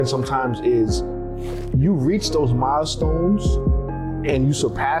sometimes is you reach those milestones and you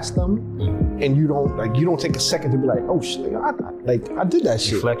surpass them, and you don't take a second to be like, oh shit, I did that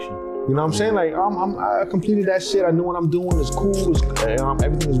shit. Reflection. You know what I'm saying? Like I completed that shit. I know what I'm doing. It's cool.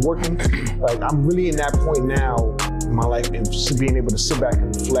 Everything is working. Like I'm really in that point now in my life, and being able to sit back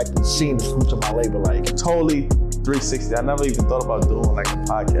and reflect and seeing the fruits of my labor. Like totally 360. I never even thought about doing like a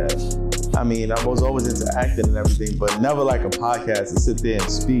podcast. I mean, I was always into acting and everything, but never like a podcast to sit there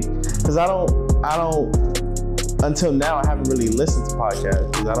and speak. Cause I don't, until now I haven't really listened to podcasts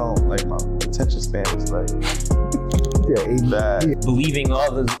because I don't, like my attention span is like, bad. Believing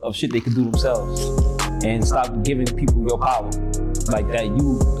others of shit they can do themselves and stop giving people your power. Like that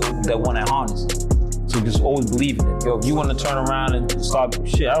one that harness. So just always believe in it. Yo, if you want to turn around and start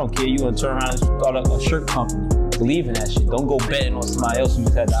shit, I don't care. You want to turn around and start a shirt company. Believe in that shit. Don't go betting on somebody else who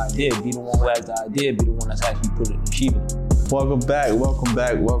just had the idea. Be the one who has the idea. Be the one that's actually achieving it. Welcome back.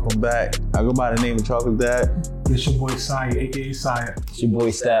 I go by the name of Chocolate Dad. It's your boy Sire, aka Sire. It's your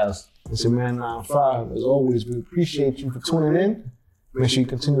boy Styles. It's your man 95. As always, we appreciate you for tuning in. Make sure you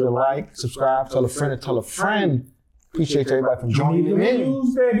continue to like, subscribe, tell a friend, and tell a friend. Appreciate everybody for joining in.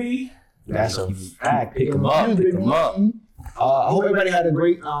 News, baby. That's a fact. Pick them up. I hope everybody had a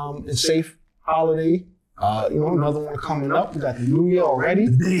great and safe holiday. Another one coming up. We got the new year already.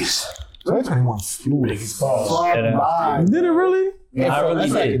 The days. 2021 flew. Did it really? Yeah, I really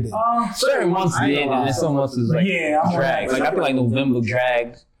did. Like Certain months did, and then some months was like dragged. Like I feel like November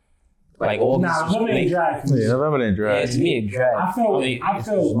dragged. Like August. November didn't drag. November didn't drag. Yeah, to me it dragged. I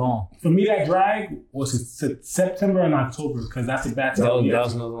felt for me that drag was September and October because that's the bad time. That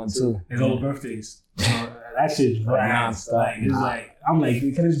was another one too. It's all birthdays. So that shit drags. Like it's like I'm like,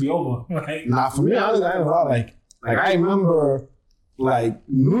 can this be over? Like, for me, honestly, I ain't gonna lie. Like I remember like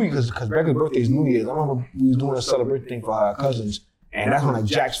New Year's because Becca's birthday is New Year's. I remember we was doing a celebration thing for her cousins, and that's when like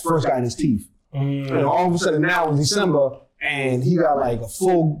Jack's first got his teeth. And all of a sudden now it's December, and he got like a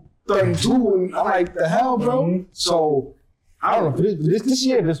full 32, and I'm like, the hell, bro? So I don't know. This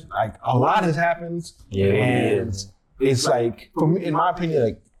year, like a lot has happened, and it's like, for me, in my opinion,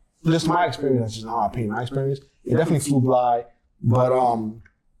 like just my experience, just not my opinion, my experience, it definitely flew by. But I'm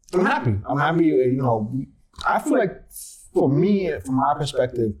happy. I'm happy. I feel like for me, from my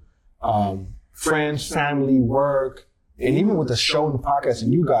perspective, friends, family, work, and even with the show and the podcast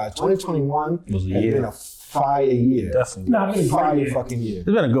and you guys, 2021 has been a fire year. Definitely. Fire fucking year. It's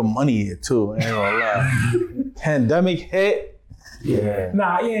been a good money year too, I ain't gonna lie. Pandemic hit. Yeah.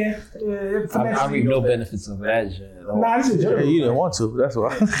 I reap no benefits of that shit. This is Yeah, you didn't want to, that's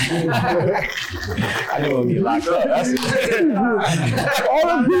why. I didn't want to be locked up. That's it. All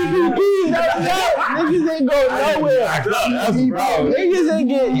the PPP, niggas ain't go nowhere.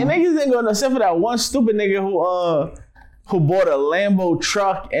 Niggas ain't going except for that one stupid nigga who bought a Lambo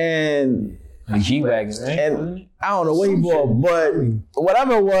truck and G-Wagon, right? And I don't know what he bought, but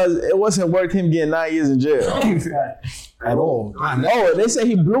whatever it was, it wasn't worth him getting 9 years in jail. At all. No, they say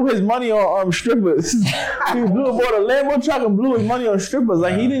he blew his money on strippers. He bought a Lambo truck and blew his money on strippers.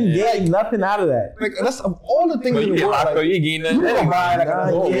 Like he didn't get nothing out of that. Like that's of all the things in the world. Like, you getting that? You can buy like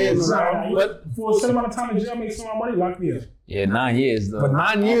 9 years. But for a certain amount of time in jail, make some money, lock me up. Yeah, 9 years though. But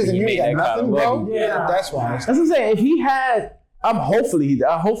 9 years and you ain't got nothing, bro. Yeah, that's why. That's what I'm saying. If he had, hopefully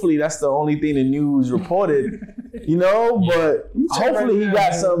that's the only thing the news reported, but hopefully he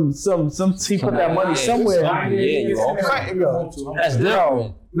got some he put that money somewhere. That's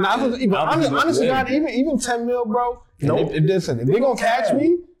different. Honestly, God, even 10 mil, bro. Listen, if they gonna catch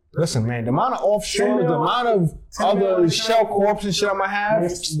me, listen, man, the amount of offshore, the amount of other shell corps and shit I might have,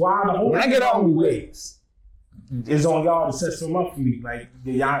 when I get out, I'm gonna be late. It's on y'all to set some up for me. Like,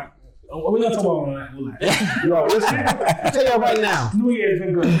 y'all. We're gonna talk about that. Yo, listen, I'll tell you right now. New Year's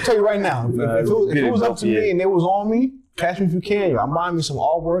been good. I'll tell you right now. If it was up to me and it was on me, catch me if you can. I'm buying me some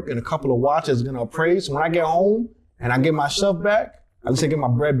artwork and a couple of watches gonna appraise. So when I get home and I get my stuff back, I just get my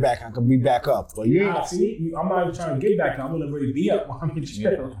bread back. I can be back up. But see, I'm not even trying to get back up. I'm gonna really be up while I'm in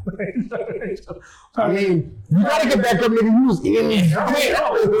jail. I mean, you gotta get back up, nigga. You was in You down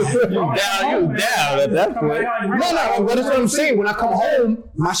at that point. No, but that's what I'm saying. When I come home,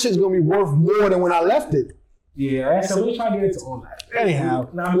 my shit's gonna be worth more than when I left it. Yeah, so we're trying to get into all that. Anyhow,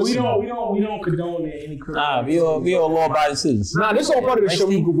 we don't condone any crime. Nah, we all law-abiding citizens. Nah, this all part of the show.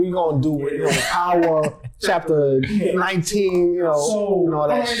 We gonna do with Power Chapter 19. All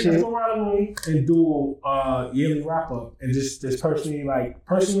that shit. Let's go around the room and do yearly wrap up, and just personally,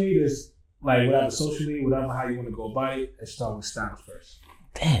 just like whatever socially, whatever how you want to go about it. Let's start with Styles first.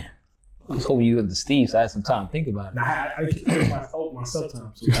 Damn. I was hoping you were the Steve, so I had some time to think about it. Nah, I keep myself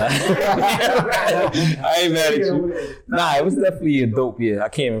time. So. I ain't mad at you. Nah, it was definitely a dope year. I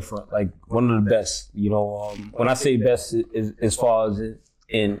came in front, like one of the best. You know, when I say best, is as far as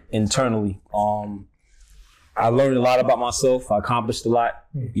internally. I learned a lot about myself. I accomplished a lot.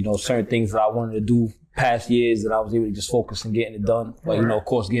 You know, certain things that I wanted to do past years that I was able to just focus on getting it done. But you know, of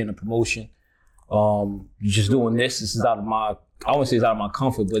course, getting a promotion. Just doing this. This is out of my. I wouldn't say it's out of my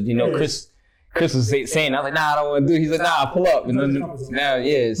comfort, but you know, Chris was saying, I was like, nah, I don't want to do it. He's like, nah, pull up. And then now,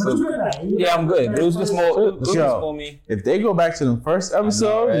 yeah. So, yeah, I'm good. It was just more me. If they go back to the first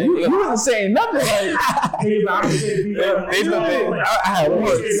episode, right? you wasn't saying nothing. Like, I had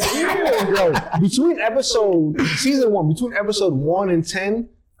words. Between season 1, between episode 1 and 10,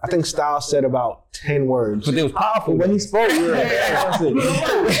 I think Styles said about 10 words. But it was powerful when he spoke. It's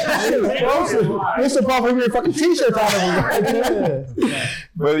so powerful. We made fucking t-shirts out of him.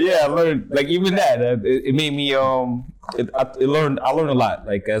 But yeah, I learned, like, even that, it made me, I learned a lot.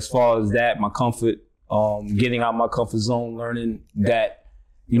 Like, as far as that, my comfort, getting out my comfort zone, learning that,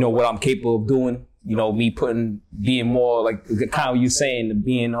 you know, what I'm capable of doing. You know, me being more like kind of what you're saying,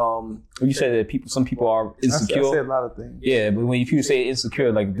 being you said that some people are insecure. I said a lot of things. Yeah, but when people say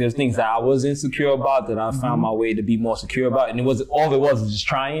insecure, like there's things that I was insecure about that I found my way to be more secure about, and it was just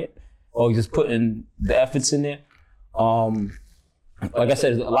trying it or just putting the efforts in there. Like I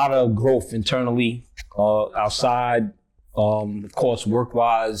said, there's a lot of growth internally, outside, of course, work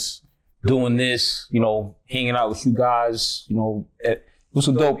wise, doing this, you know, hanging out with you guys, you know. It was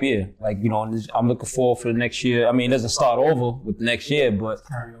a dope year. Like, you know, I'm looking forward for the next year. I mean, it doesn't start over with the next year, but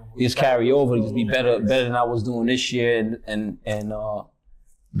just carry over, just be better than I was doing this year and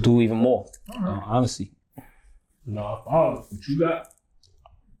do even more, honestly. No, what you got?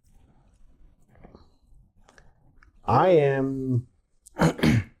 I am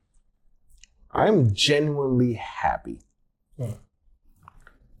genuinely happy.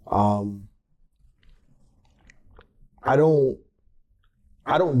 I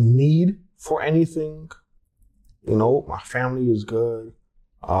don't need for anything. You know, my family is good.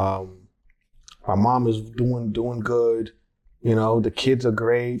 My mom is doing good. You know, the kids are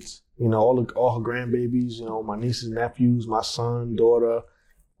great. You know, all her grandbabies, you know, my nieces, nephews, my son, daughter,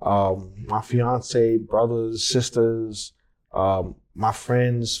 my fiance, brothers, sisters, my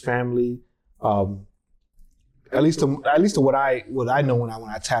friends, family. At least to what I know when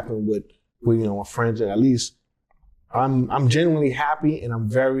I tap in with you know, my friends, and at least I'm genuinely happy, and I'm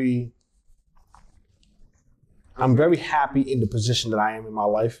very happy in the position that I am in my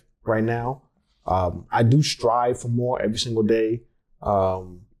life right now. I do strive for more every single day, but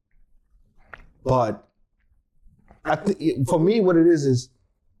I think for me, what it is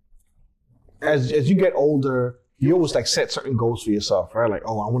as you get older, you always like set certain goals for yourself, right? Like,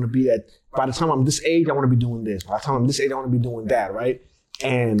 oh, I want to be by the time I'm this age, I want to be doing this. By the time I'm this age, I want to be doing that, right?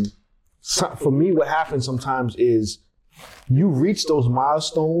 And for me, what happens sometimes is you reach those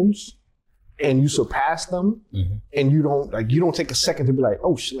milestones and you surpass them, and you don't take a second to be like,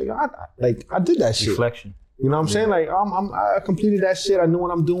 oh shit, I did that shit. Reflection. You know what I'm saying? Like, I completed that shit. I know what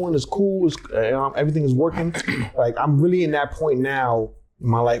I'm doing. It's cool. Everything is working. Like, I'm really in that point now in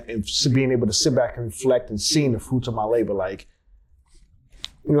my life, and being able to sit back and reflect and seeing the fruits of my labor. Like,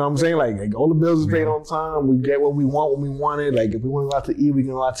 you know what I'm saying? Like all the bills is paid on time. We get what we want when we want it. Like, if we want to go out to eat, we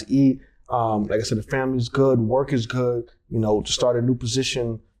can go out to eat. Like I said, the family's good, work is good. You know, to start a new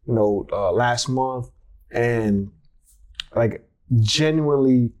position, you know, last month, and like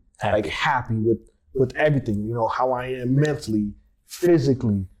genuinely like happy with everything. You know, how I am mentally,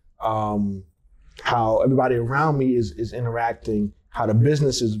 physically, how everybody around me is interacting, how the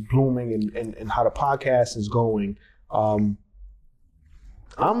business is blooming, and how the podcast is going.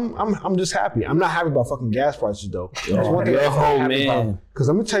 I'm just happy. I'm not happy about fucking gas prices though. That's one thing I'm happy about. Because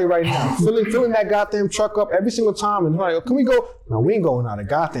I'm gonna tell you right now, filling that goddamn truck up every single time, and like, oh, can we go? No, we ain't going out of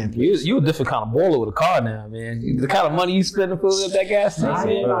goddamn place. You a different kind of baller with a car now, man. The kind of money you spend to fill up that gas tank.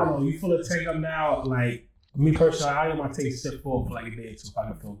 No, you fill a tank up now. Like me personally, I am take a sip for like a day or two if I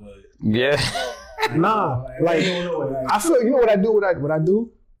can feel good. Yeah. Nah, like I feel. You know what I do? What I do?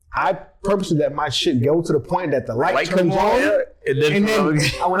 I purposely let my shit go to the point that the light turns on, and then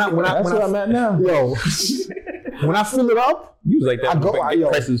that's what I'm at now. Yo, when I fill it up, you was like that. I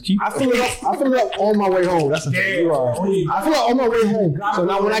fill it up on my way home. That's the thing. I fill it up on my way home. So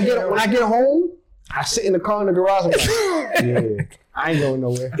now when I get home, I sit in the car in the garage. I'm like, yeah, I ain't going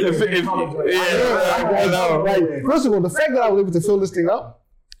nowhere. First of all, the fact that I was able to fill this thing up,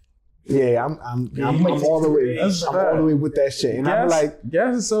 Yeah, I'm all the way. I'm all the way with that shit. And I'm like,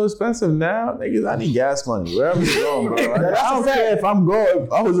 gas is so expensive now. Niggas, I need gas money. Wherever you going, bro. I don't care if I'm going.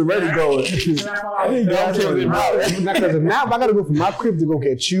 I was already going. I need gas money. Now if I gotta go from my crib to go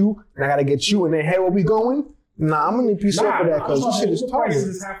get you, and I gotta get you, and then hey, where we going? Nah, I'm gonna need a piece of for that because this shit is tight.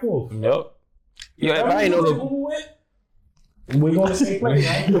 Yep. Yeah, if I ain't know that. We're going to the same place,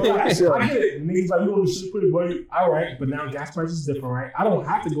 right? I get it. Niggas like, you don't shit pretty good. All right, but now gas prices is different, right? I don't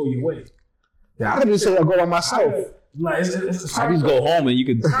have to go your way. Yeah, I could just say I go by myself. I just go home and you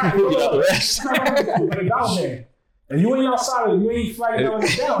can get out the rest. And you ain't outside, you ain't flying down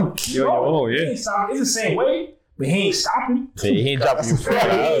and down. Oh, yeah. It's the same way, but he ain't stopping. He ain't dropping you He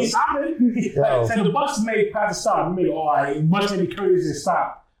ain't stopping. Like, the bus made past the stop. You made, all right, bus made courage and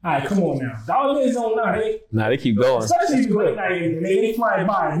stop. All right, come on now. Dollar days don't know. They keep going. Especially if you're late night and they ain't flying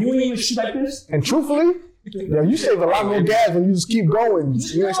by. You ain't even shit like this. And truthfully, you save a lot more gas when you just keep going.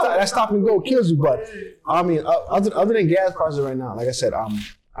 You ain't that stop and go kills you. But I mean, other than gas prices right now, like I said,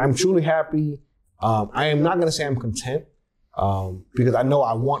 I'm truly happy. I am not gonna say I'm content because I know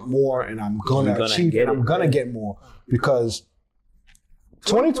I want more and I'm gonna achieve it. I'm gonna get more because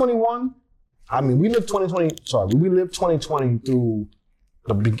 2021. I mean, we lived 2020 through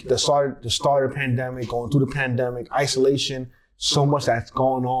the start of the pandemic, going through the pandemic, isolation, so much that's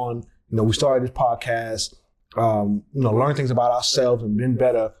going on. You know, we started this podcast, learn things about ourselves and been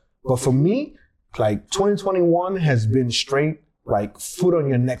better. But for me, like 2021 has been straight, like foot on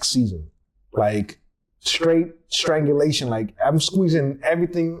your neck season, like straight strangulation. Like I'm squeezing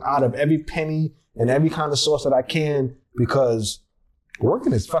everything out of every penny and every kind of source that I can because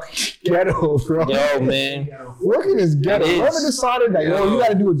working is fucking ghetto, bro. Yo, man. Working is ghetto. Whoever decided that, you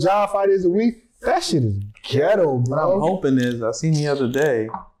gotta do a job 5 days a week, that shit is ghetto, bro. What I'm hoping is, I seen the other day,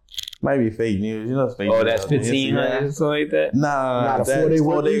 might be fake news. You know it's fake news. Oh, that's 1,500 or something like that? Nah, that's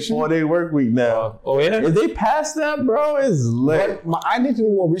 4-day work week now. Oh, yeah? If they pass that, bro, it's lit. I need to do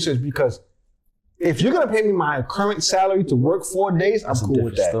more research because if you're gonna pay me my current salary to work 4 days, I'm cool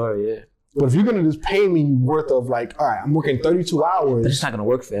with that. Story, yeah. But if you're gonna just pay me worth of like, all right, I'm working 32 hours. That's not gonna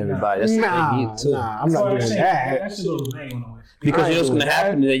work for everybody. That's I'm not doing that. That shit goes bang. Because you know what's gonna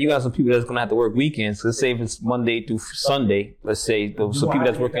happen is that you got some people that's gonna have to work weekends. Let's say if it's Monday through Sunday, let's say some people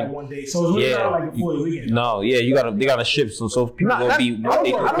that's working. One day. So it's really not like a full weekend. No, yeah, they gotta shift so people gonna be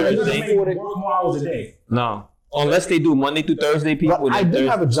Monday through Thursday. Work more hours a day. No. Unless they do Monday through Thursday, people. But I did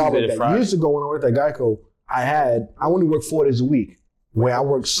have a job like that. Years ago when I worked at Geico, I only worked 4 days a week, where I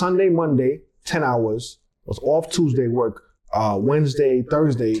worked Sunday, Monday, 10 hours, was off Tuesday, work Wednesday,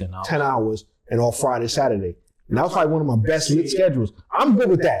 Thursday, 10 hours, and off Friday, Saturday. And that was probably one of my best lit schedules. I'm good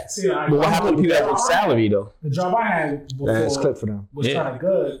with that. But what happened to people that work salary, though? The job I had before was clip for them. Was kind of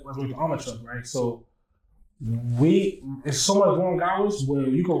good. Was with the armor truck, right? So it's so much long hours where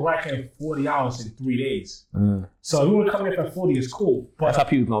you can rack in 40 hours in 3 days. So if you want to come in for 40, it's cool. But that's how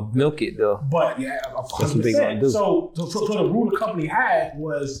people gonna milk it, though. But yeah, that's what they gonna do. So the rule the company had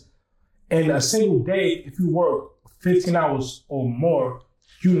was, in a single day, if you work 15 hours or more,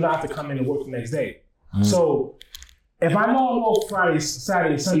 you don't have to come in and work the next day. So if I know I'm off Friday,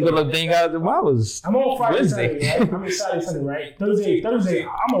 Saturday, Sunday. You gonna think out the hours. I'm off Friday, Saturday, right? I mean Saturday, Sunday, right? Thursday,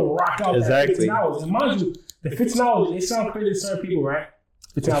 I'm gonna rock out that 15 hours. And mind you, the 15 hours, it sounds crazy to certain people, right?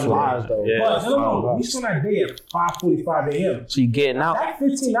 15 hours though. Yeah, but no, we start that day at 5:45 a.m. So you getting out. That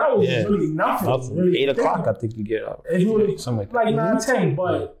 15 hours is really nothing. Really 8 o'clock, I think you get out. It's really like 9, 10,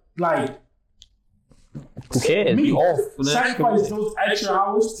 but like. Who cares? Me, you off. Sacrifice those extra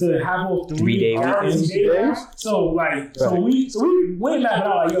hours to have a 3 day weekend. So we went back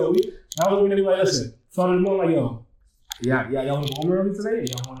out like, yo, I was looking at like, listen, started the morning like, yo, y'all want to go home early today?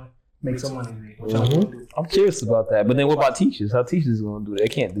 Y'all want to make some money today? What y'all want to do? I'm curious about that. But then what about teachers? How teachers gonna do that? They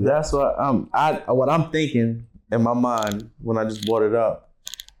can't do that. That's what I'm thinking in my mind when I just brought it up.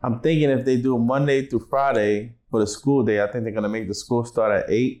 I'm thinking if they do Monday through Friday for the school day, I think they're gonna make the school start at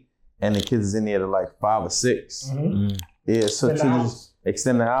 8. And the kids is in there to like 5 or 6. Yeah, so to just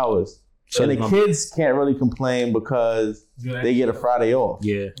extend the hours. So and the kids can't really complain because they get a Friday off.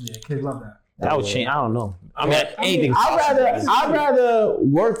 Yeah, kids love that. That would change. I don't know. I mean, anything. I'd rather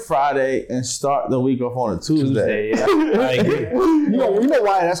work Friday and start the week off on a Tuesday. Yeah. I agree. You know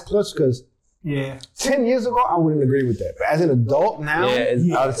why that's clutch? Because 10 years ago, I wouldn't agree with that. But as an adult now, I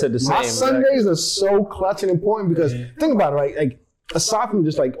would have said the same. My Sundays are so clutch and important because think about it, right? Like, aside from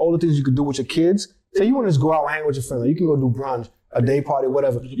just like all the things you could do with your kids, say you want to just go out and hang with your family. You can go do brunch, a day party,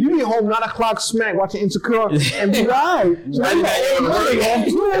 whatever. You be home 9 o'clock smack watching Insecure and be right. You gotta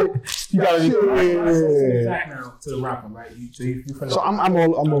be exact now to the rapper, right? So I'm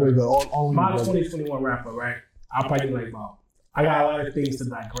already good. My 2021 rapper, right? I'll probably do like about I got a lot of things to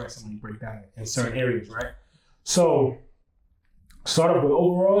digress and break down in certain areas, right? So, start off with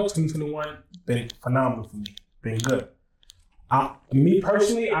overall, 2021 been phenomenal for me, been good. Me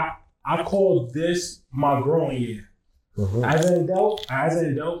personally, I call this my growing year. Mm-hmm. As an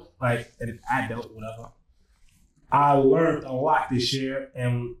adult, like an adult, whatever. I learned a lot this year,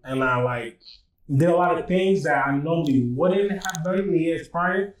 and I like did a lot of things that I normally wouldn't have done in the years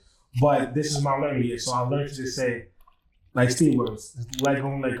prior. But this is my learning year, so I learned to just say, like Steve was, let go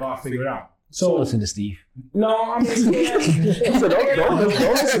and let God figure it out. So listen to Steve. No, I'm just saying. Don't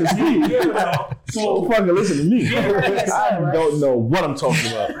listen to Steve. So don't fucking listen to me. I don't know what I'm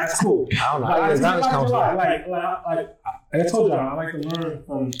talking about. That's cool. I don't know. Like I told y'all, I like to learn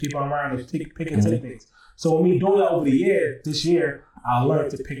from people around and pick and take things. So when me doing that over the year, this year, I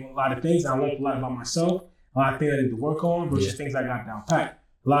learned to pick a lot of things. I learned a lot about myself, a lot of things I need to work on versus things I got down pat.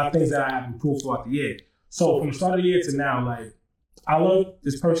 A lot of things that I have improved throughout the year. So from the start of the year to now, like I learned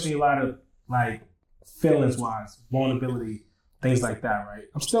this personally a lot of like feelings wise, vulnerability, things like that, right?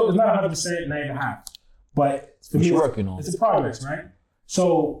 It's not 100%, not even half. But for me, it's a progress, right?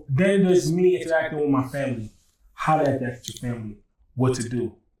 So then there's me interacting with my family, how to adapt to your family, what to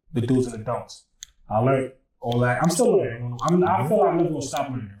do, the do's and the don'ts. I learned all that. I'm still learning. I feel like I'm never gonna stop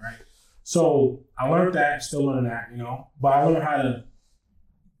learning, right? So I learned that, still learning that, but I learned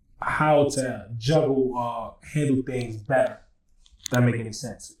how to juggle, handle things better. That make any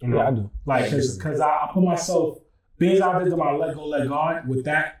sense? Yeah, I do. Like, because I put myself, being out there to my let go, let God, with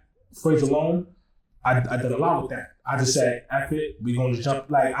that phrase alone, I did a lot with that. I just said, F it, we gonna jump.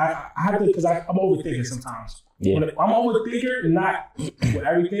 Like, I have to, because I'm overthinking sometimes. Yeah. I'm overthinker, not with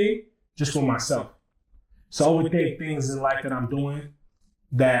everything, just for myself. So I overthink things in life that I'm doing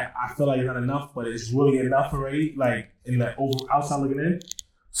that I feel like it's not enough, but it's really enough already, like in the outside looking in.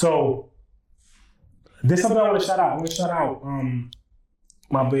 So there's something I want to shout out. I want to shout out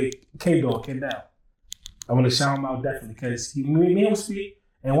my big K-Dog, Kendall. I want to shout him out definitely because me and him speak,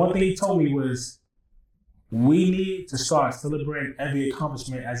 and one thing he told me was we need to start celebrating every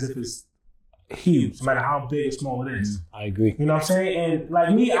accomplishment as if it's huge, no matter how big or small it is. I agree. You know what I'm saying? And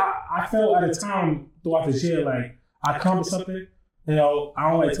like me, I felt at a time throughout this year, like I accomplished something. I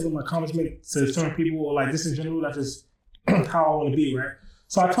don't like telling my accomplishment to certain people, or like this in general, that's just how I want to be, right?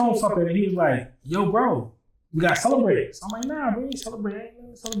 So I told him something, and he was like, "Yo, bro, we gotta celebrate." So I'm like, "Nah, bro, we ain't celebrate.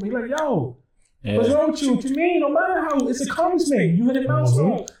 He's like, "Yo, what's wrong with you? What you mean? No matter how it's accomplishment, you hit a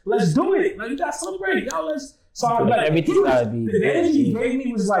milestone. Let's do it. Like you gotta celebrate, y'all. Let's." So I was like, everything gotta be. The energy he gave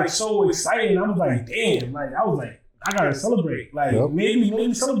me was like so exciting. I was like, damn, like I was like, I gotta celebrate. Like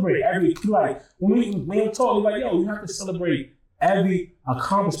maybe celebrate every like when we talk, he's like, yo, you have to celebrate every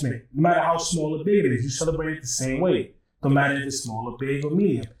accomplishment, no matter how small or big it is. You celebrate it the same way. No matter if it's small or big or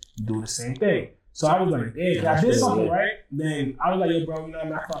medium, you do the same thing. So I was like, damn, I did something right. Then I was like, yo, bro,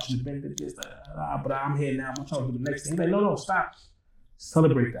 I thought you should have been did this, but I'm here now. I'm trying to do the next thing. He's like, no, stop.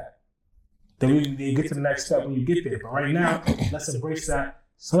 Celebrate that. Then we get to the next step when you get there. But right now, let's embrace that,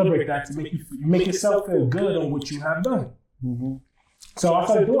 celebrate that to make yourself feel good on what you have done. Mm-hmm. So I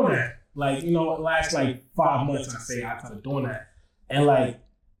started doing that. Like, last 5 months, I started doing that. And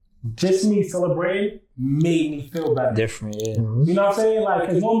just me celebrating made me feel better. Different, yeah. Mm-hmm. You know what I'm saying?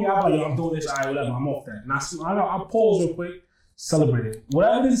 Because normally I'm like, I'm doing this, all right, whatever, I'm off that. And I pause real quick, celebrate it.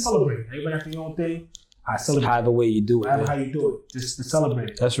 Whatever it is, celebrate. Everybody has their own thing. I celebrate. However way you do it. However how you do it. Just to celebrate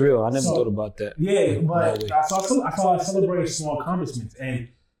it. That's real. I never thought about that. Yeah, but I started celebrating small accomplishments. And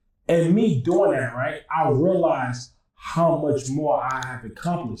me doing that, right, I realized how much more I have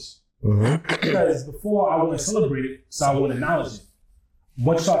accomplished. Mm-hmm. Because before I wouldn't celebrate it, so I wouldn't acknowledge it.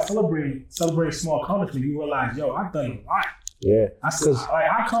 Once you start celebrating small accomplishments, you realize, yo, I've done a lot. Yeah.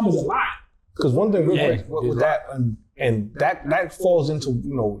 I accomplished a lot. Because one thing with that, and that falls into,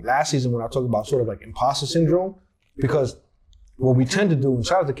 last season when I talked about sort of like imposter syndrome, because what we tend to do, and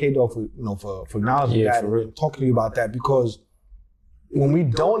shout out to K-Dog for acknowledging that and talking to you about that, because when we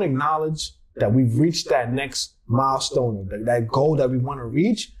don't acknowledge that we've reached that next milestone, that goal that we want to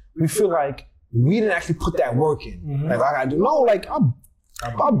reach, we feel like we didn't actually put that work in. Mm-hmm.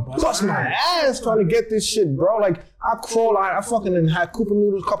 I bust my ass trying to get this shit, bro. I crawl out. I fucking had cup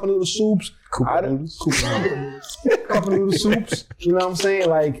noodle soups. Cup noodle soups. You know what I'm saying?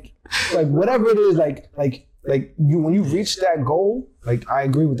 Like whatever it is, you when you reach that goal, I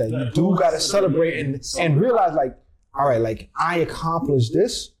agree with that. You do gotta celebrate and realize, all right, I accomplished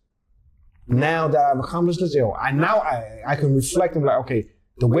this. Now that I've accomplished this, I can reflect and be like, okay,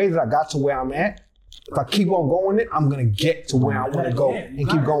 the way that I got to where I'm at, if I keep on going it, I'm going to get to where I want to go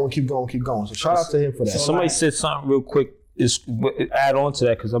and keep going. So shout out to him for that. Somebody said something real quick, add on to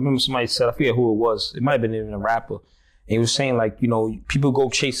that, because I remember somebody said, I forget who it was. It might have been even a rapper. he was saying like, you know, people go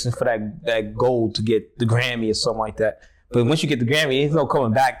chasing for that gold to get the Grammy or something like that. But once you get the Grammy, there's no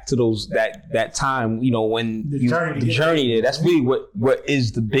coming back to that time, you know, when the journey there. That's really what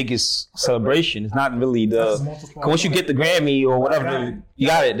is the biggest celebration. It's not really once you get the Grammy or whatever, you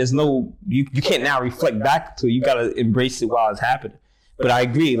got it. There's no, you can't now reflect back to it. You got to embrace it while it's happening. But I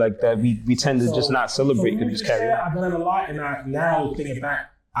agree, like that we tend to just not celebrate and just carry on. I've done it a lot, and now thinking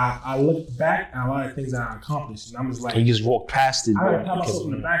back, I look back at a lot of things that I accomplished, and I'm just like, you just walk past it. I pat myself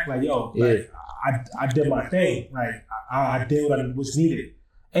in the back, like, yo, like, I did my thing, like I did what was needed,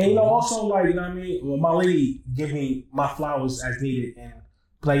 and you know, also like, you know what I mean. Well, my lady give me my flowers as needed, and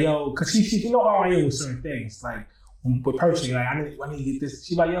like, yo, cause she know how I am with certain things, like with personally, like I need to get this.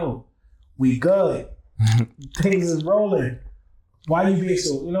 She like, yo, we good, things is rolling. Why you being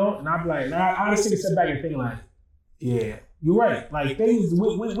so, you know? And I'm like, nah, I honestly sit back and think like, yeah, you're right. Like things,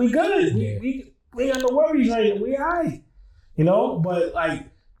 we good. We ain't got no worries. Like we alright, you know. But like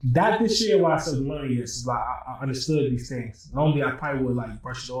that this year, why I said money is like I understood these things. Normally I probably would like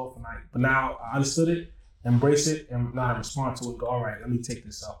brush it off and like, but now I understood it, embrace it, and now I respond to it. Go, all right, let me take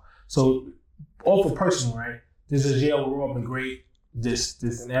this out. So all for personal, right? This is year overall been great. This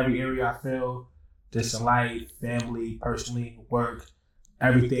in every area I feel. This in life, family, personally, work,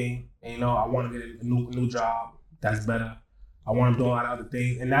 everything. And, you know, I want to get a new job that's better. I want to do a lot of other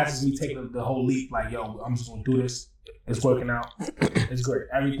things. And that's just me taking the whole leap. Like, yo, I'm just going to do this. It's working out. It's great.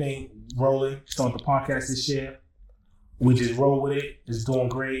 Everything rolling. Start the podcast this year. We just roll with it. It's doing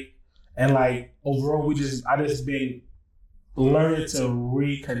great. And, like, overall, I just been learning to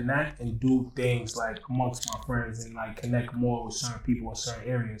reconnect and do things, like, amongst my friends and, like, connect more with certain people in certain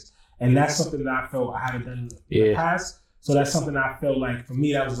areas. And that's something that I felt I hadn't done in the past. So that's something that I felt like, for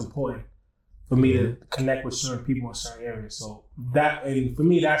me, that was important. For me to connect with certain people in certain areas. So that, and for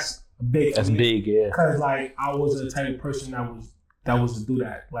me, that's big. That's big, yeah. Because, like, I was the type of person that was to do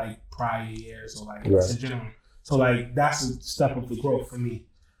that, like, prior years or, like, in general. So, like, that's a step of the growth for me.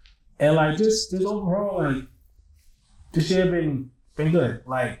 And, like, just overall, like, this year been good.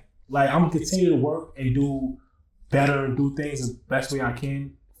 Like I'm going to continue to work and do better and do things the best way I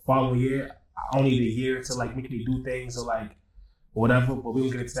can. Following year, I only need a year to like make me do things or like whatever, but we'll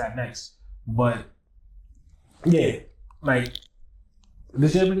get into that next. But yeah, like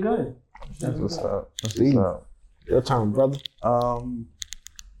this year been good. That's what's up. That's what's up. Your time, brother.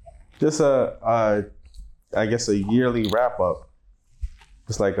 Just I guess a yearly wrap up,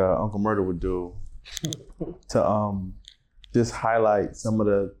 just like Uncle Murder would do, to just highlight some of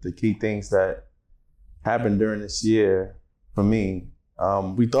the key things that happened during this year for me.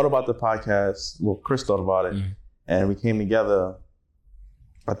 We thought about the podcast. Well, Chris thought about it, and we came together.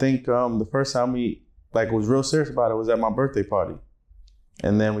 I think the first time we was real serious about it was at my birthday party,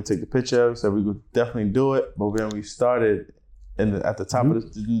 and then we took the picture. Said we would definitely do it, but then we started at the top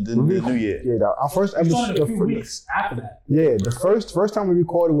of the new year. Yeah, our first episode. A few weeks after that. Yeah, the first time we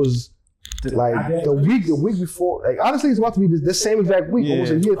recorded was like the week before. Like honestly, it's about to be the same exact week,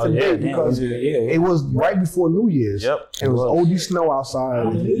 almost a year today, because it was right before New Year's. Yep, it was OD snow outside. I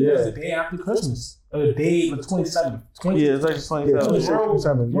believe it was the day after Christmas. The day of the 27th. Yeah, it's like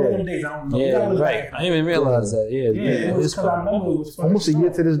 27th. One of them days, I don't know. Yeah, right. I didn't even realize that. Yeah, it was because I remember it was fun. Almost a year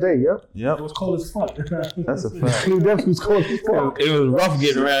to this day. Yep. Yep. It was cold as fuck. That's a fact. New Devon was cold as fuck. It was rough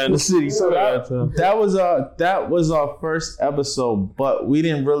getting around the city. So that was our first episode, but we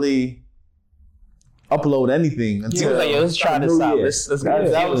didn't really upload anything until let's try this out.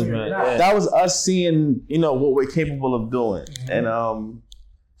 That was us seeing, what we're capable of doing. And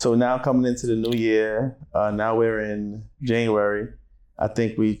so now coming into the new year, now we're in January. I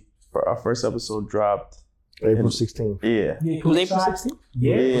think our first episode dropped April 16th. Yeah. It was April 16th?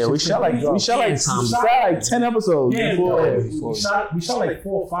 Yeah, we shot like 10 episodes before. We shot like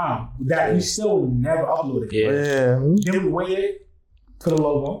 4 or 5 that we still never uploaded. Yeah. Then we waited for the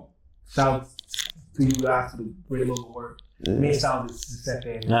logo. Shout out to you guys for the great logo work. Me and Sal just sat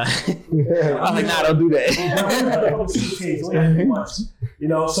there. I'm like, don't do that.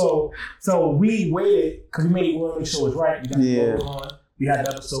 So we waited because we wanted to make sure it was right. We got the logo on. We had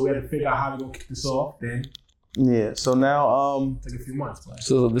the episode. We had to figure out how we're gonna kick this off. Then so now took a few months. But.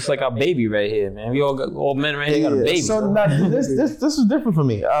 So this is like our baby right here, man. We all men right here got a baby. So now this was different for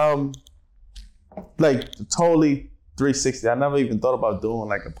me. Like totally 360. I never even thought about doing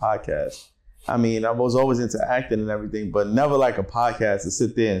like a podcast. I mean, I was always into acting and everything, but never like a podcast to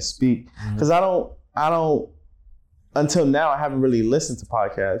sit there and speak. Because I don't, until now, I haven't really listened to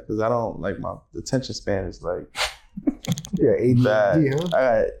podcasts because I don't, like, my attention span is like, ADD, bad. Huh? I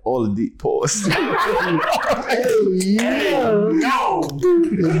got all the deep pause.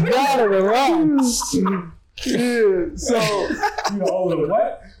 Yeah. So You know, all the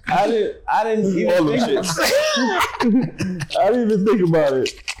what? I didn't even think about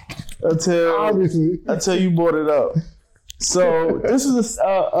it until you brought it up. So this is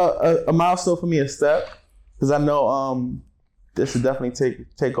a milestone for me, a step, because I know this will definitely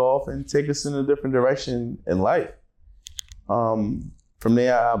take off and take us in a different direction in life. From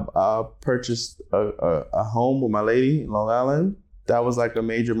there, I purchased a home with my lady in Long Island. That was like a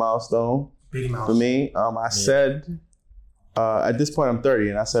major milestone for me. I said, at this point, I'm 30,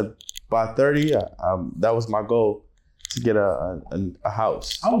 and I said by 30, that was my goal to get a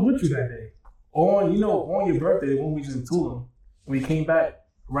house. I was with you that day. On your birthday when we was in Tulum, when you came back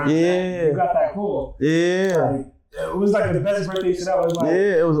around that, you got that call. Yeah. Like, it was like the best birthday shit ever. Like,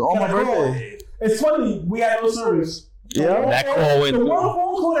 it was on my birthday. It's funny, we had no service. Yeah. That call went the through. one phone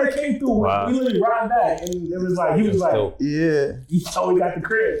call that came through, Wow. we literally ran back, and it was like, he was like, Yeah. he told me got the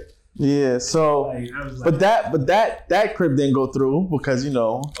crib. Yeah. So, Like, I was like, but that crib didn't go through because it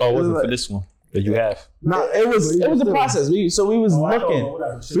Oh, it wasn't was for this one that you have. No, it was a process. We was looking.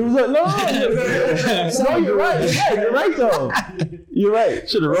 We was like, no, you're right. You're right though. You're right.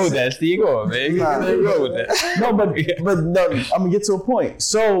 Should have wrote that, Steve. Go on, man. Nah. Roll with that. No, but no, I'm gonna get to a point.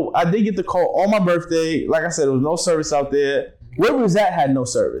 So I did get the call on my birthday. Like I said, there was no service out there. Where we was at had no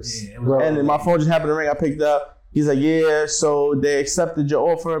service, and then my phone just happened to ring. I picked up. He's like, yeah, so they accepted your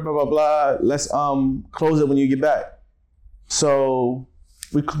offer. Blah blah blah. Let's close it when you get back. So.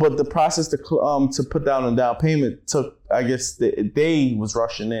 But the process to put down a down payment took, I guess, they was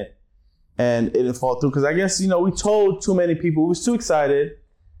rushing it, and it didn't fall through because I guess we told too many people. We was too excited,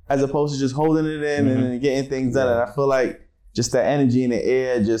 as opposed to just holding it in and getting things done. And I feel like just the energy in the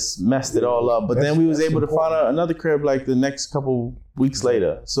air just messed it all up. But then we was able to find another crib like the next couple weeks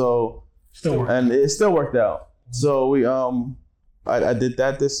later. So and it still worked out. So we I did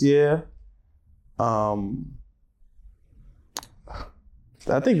that this year.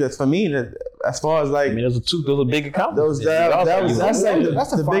 I think that's for me. That as far as like, I mean, those are big accomplishments. That's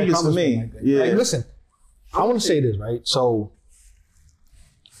the biggest for me. Like Yeah. Like, listen, I want to say this, right? So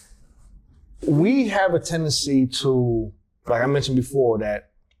we have a tendency to, like I mentioned before,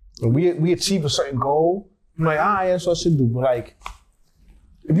 that when we achieve a certain goal, I'm like, that's what I should do. But like,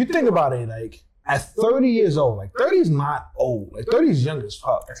 if you think about it, like at 30 years old, like 30 is not old. Like 30 is young as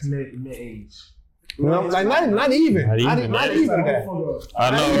fuck. That's mid-age. You know, like not even that.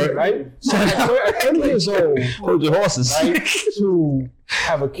 I know, right? So at 30 years old, hold your horses. right, to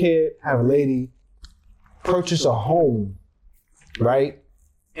have a kid, have a lady, purchase a home, right?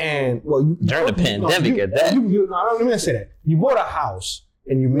 And during the pandemic at that. No, let me not say that. You bought a house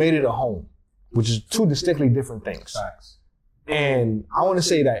and you made it a home, which is two distinctly different things. Facts. And I want to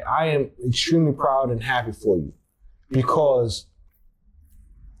say that I am extremely proud and happy for you because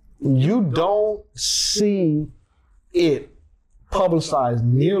you don't see it publicized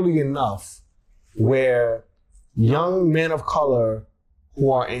nearly enough where young men of color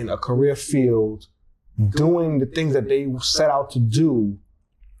who are in a career field doing the things that they set out to do,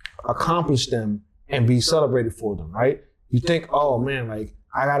 accomplish them and be celebrated for them, right? You think, oh man, like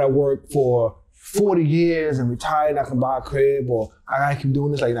I gotta work for 40 years and retire and I can buy a crib, or I gotta keep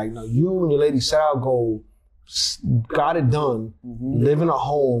doing this. Like no, you and your lady set out goal, got it done, live in a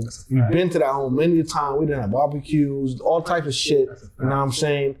home. You've been to that home many times. We done have barbecues, all types of shit. You know what I'm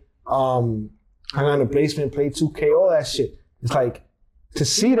saying? Hang out in the basement, play 2K, all that shit. It's like to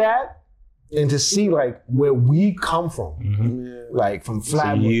see that and to see like where we come from, like from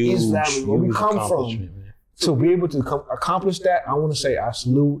Flatbush, East Flatbush, where we come from, to be able to accomplish that. I want to say I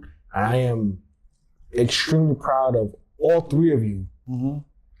salute, and I am extremely proud of all three of you. You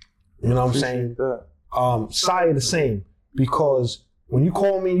know what I'm saying? Sai the same, because when you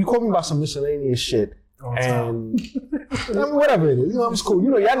call me about some miscellaneous shit, and I mean, whatever it is, it's cool.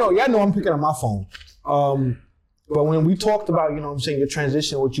 Y'all know I'm picking up my phone. But when we talked about, what I'm saying, your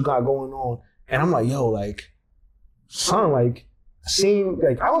transition, what you got going on, and I'm like, yo, like, son, like, I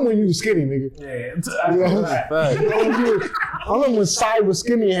remember when you was skinny, nigga. Yeah, I remember when Sai was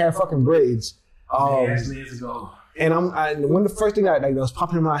skinny and had fucking braids. years ago. And when the first thing that was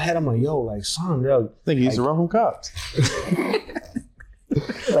popping in my head, I'm like, yo, like, son, yo. I think he used to run from cops.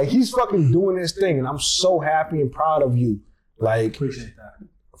 Like, he's fucking doing his thing, and I'm so happy and proud of you. Like, Appreciate that.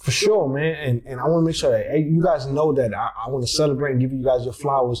 For sure, man. And I want to make sure that you guys know that I want to celebrate and give you guys your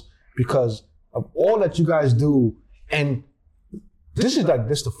flowers because of all that you guys do. And this is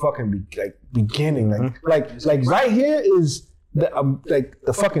the fucking beginning. Like right here is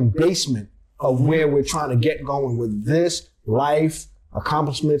the fucking basement of where we're trying to get going with this life,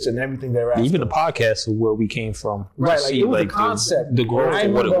 accomplishments and everything thereafter. Even the podcast of where we came from. Right, like it was a concept. The growth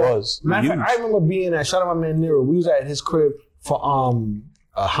of what it was. Matter of fact, I remember being at, shout out my man Nero, we was at his crib for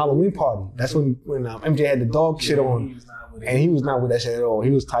a Halloween party. That's when MJ had the dog shit on. And he was not with that shit at all. He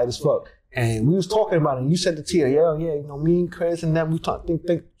was tight as fuck. And we was talking about it. And you said to Tia, me and Chris and that, we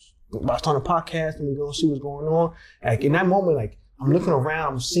think about starting a podcast and we're going to see what's going on. Like in that moment, like I'm looking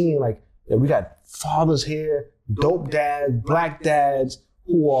around, I'm seeing like that we got fathers here, dope dads, black dads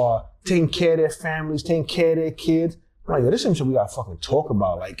who are taking care of their families, taking care of their kids. I'm like, yo, this is some shit we got to fucking talk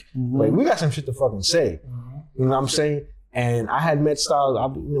about. Like we got some shit to fucking say. You know what I'm saying? And I had met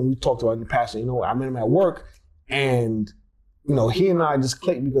Styles, we talked about it in the past, I met him at work and, he and I just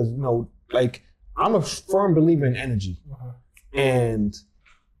clicked because, like, I'm a firm believer in energy. And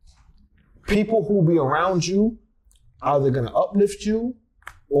people who be around you are either going to uplift you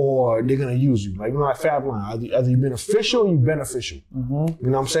or they're going to use you. Like, like Fab Line, either you're beneficial or you're beneficial. You know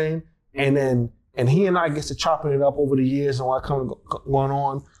what I'm saying? And he and I gets to chopping it up over the years and what kind of going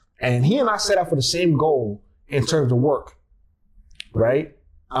on. And he and I set out for the same goal in terms of work, right?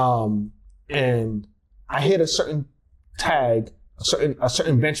 And I hit a certain tag, a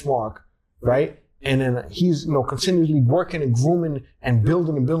certain benchmark, right? And then he's, continuously working and grooming and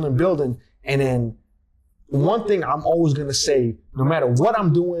building. And then one thing I'm always going to say, no matter what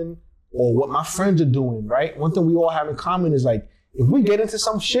I'm doing or what my friends are doing, right? One thing we all have in common is like, if we get into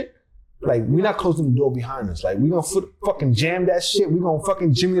some shit, like, we're not closing the door behind us. Like, we're gonna fucking jam that shit. We're gonna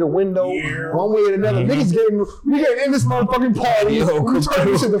fucking jimmy the window one way or another. Niggas we getting in this motherfucking party. We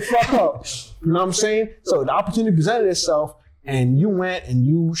turn this shit the fuck up. You know what I'm saying? So the opportunity presented itself and you went and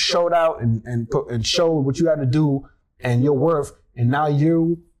you showed out and showed what you had to do and your worth. And now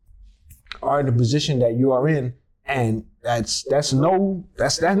you are in the position that you are in. And that's nothing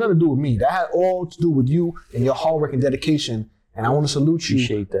to do with me. That had all to do with you and your hard work and dedication. And I want to salute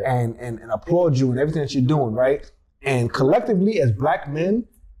you and applaud you and everything that you're doing, right? And collectively as black men,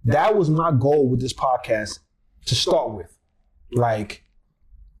 that was my goal with this podcast to start with. Like,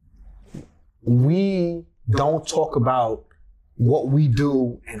 we don't talk about what we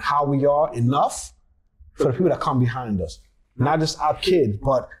do and how we are enough for the people that come behind us. Not just our kids,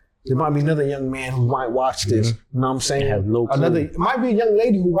 but there might be another young man who might watch this. You know what I'm saying? It might be a young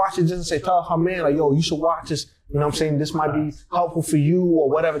lady who watches this and say, tell her man, like, yo, you should watch this. You know what I'm saying? This might be helpful for you or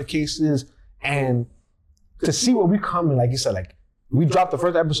whatever the case is. And to see where we come in, like you said, like, we dropped the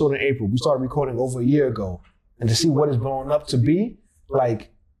first episode in April. We started recording over a year ago. And to see what it's blown up to be,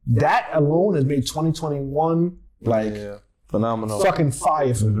 like, that alone has made 2021, like, phenomenal. Fucking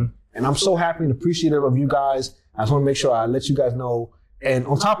fire for me. And I'm so happy and appreciative of you guys. I just want to make sure I let you guys know. And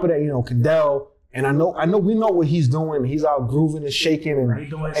on top of that, Kendall, and I know we know what he's doing. He's out grooving and shaking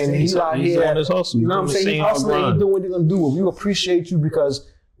and he's out here. On his hustle. You know what I'm saying? He's hustling, he's doing what he's gonna do. We appreciate you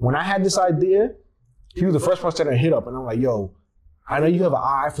because when I had this idea, he was the first person that I hit up and I'm like, yo, I know you have an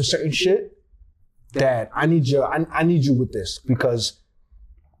eye for certain shit that I need you with this because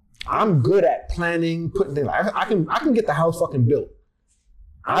I'm good at planning, putting things. I can get the house fucking built.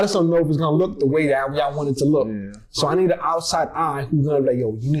 I just don't know if it's gonna look the way that I want it to look. Yeah. So I need an outside eye who's gonna be like,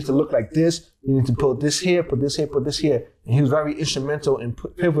 yo, you need to look like this. You need to put this here, put this here, put this here. And he was very instrumental and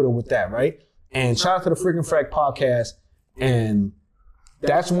pivotal with that, right? And shout out to the Freaking Frack podcast. And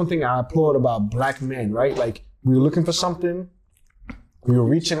that's one thing I applaud about black men, right? Like, we were looking for something, we were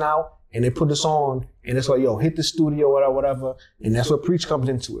reaching out, and they put this on, and it's like, yo, hit the studio, whatever. And that's where Preach comes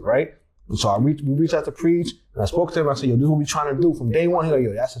into it, right? And so we reached out to Preach, and I spoke to him. I said, yo, this is what we're trying to do. From day one, he's like,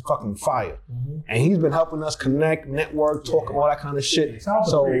 yo, that's a fucking fire. And he's been helping us connect, network, talk, all that kind of shit.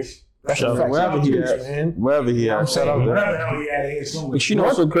 So that's a fact. Wherever he is, man. Wherever he is. Shout out there. But you know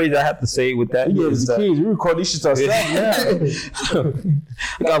what's so crazy I have to say with that? We record these shits ourselves.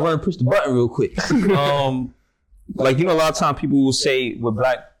 I gotta run and push the button real quick. Like, a lot of times people will say with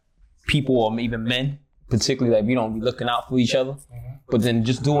black people or even men, particularly, like, we don't be looking out for each other. But then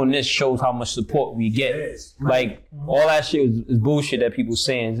just doing this shows how much support we get. Like, all that shit is bullshit that people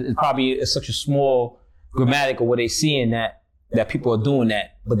saying. It's probably such a small grammatic of what they seeing that people are doing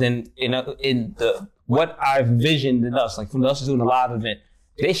that. But then in the what I've envisioned in us, like from us doing a live event,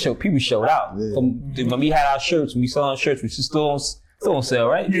 people showed out. From, when we had our shirts, when we sell our shirts, we still on sale,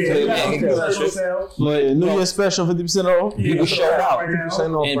 right? But New Year's special, 50% off. People showed out.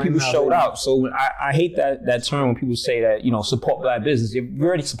 And people showed out. So I hate that term when people say that, support black business. You're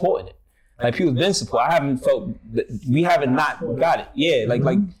already supporting it. Like, people's been support. I haven't felt that we haven't not got it. Yeah, like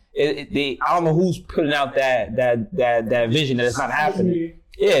I don't know who's putting out that vision that it's not happening.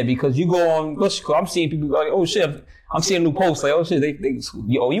 Yeah, because you go on, I'm seeing people like, oh shit, I'm seeing new posts like, oh shit,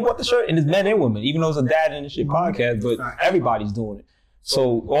 you want the shirt? And it's men and women, even though it's a dad and shit podcast, but everybody's doing it.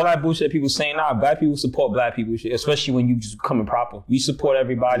 So all that bullshit people saying now, black people support black people, especially when you just coming proper. We support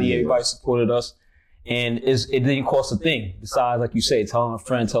everybody. Everybody supported us, and it didn't cost a thing. Besides, like you say, telling a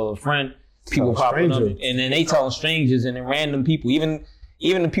friend, people popping up, and then they telling strangers and then random people, even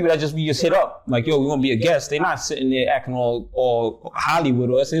the people that we just hit up, like, yo, we want to be a guest. They're not sitting there acting all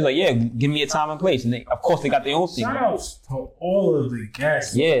Hollywood or us. They're like, yeah, give me a time and place. And of course, they got their own thing. Shout out to all of the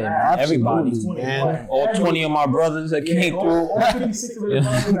guests. Yeah, everybody. Man. All 20 of my brothers that came through. All 56 of the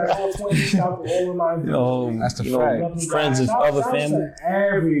brothers, that all 20 shout to all of my that's the fact. Friends and other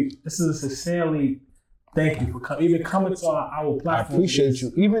family. This is sincerely, thank you for even coming to our platform. I appreciate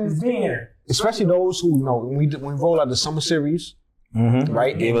you. Even being here. Especially those who, when we roll out the summer series,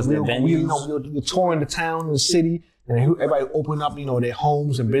 right? Gave us the venues. We're touring the town and the city, and everybody open up, their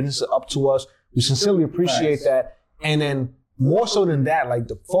homes and businesses up to us. We sincerely appreciate that. And then more so than that, like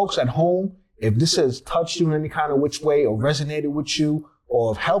the folks at home, if this has touched you in any kind of which way or resonated with you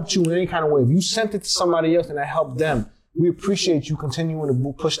or helped you in any kind of way, if you sent it to somebody else and that helped them, we appreciate you continuing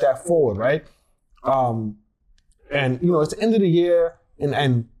to push that forward, right? And it's the end of the year,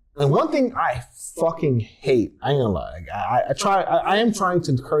 and one thing I fucking hate, I ain't gonna lie, I am trying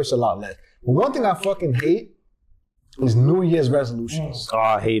to curse a lot less, but one thing I fucking hate is New Year's resolutions. Oh,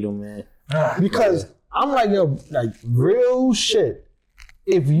 I hate them, man. Because I'm like, yo, like real shit.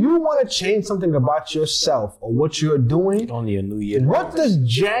 If you want to change something about yourself or what you're doing, only a New Year. What does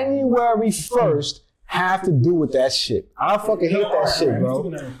January 1st have to do with that shit? I fucking hate that shit,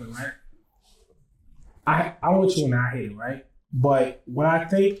 bro. I want you and I hate it, right? But what I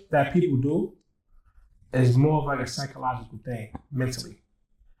think that people do is more of like a psychological thing, mentally.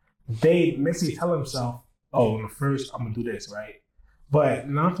 They mentally tell themselves, oh, on the first, I'm going to do this, right? But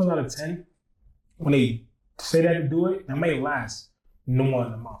 9 times out of 10, when they say that to do it, that may last no more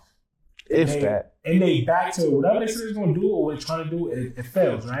than a month. And they back to whatever they say they're going to do or what they're trying to do, it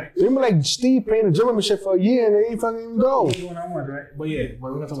fails, right? They be like Steve paying the gym membership for a year and they ain't fucking even go. Doing what I want, right? But yeah,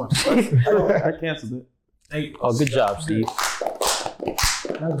 we're going to talk about it. I canceled it. Hey, good job, Steve.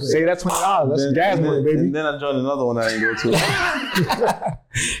 Say that $20. That's gas money, baby. And then I joined another one I didn't go to.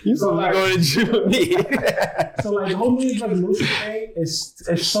 You supposed to go to the gym with me. So like the whole New Year's resolution thing is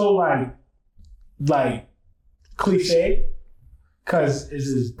so like cliche, because it's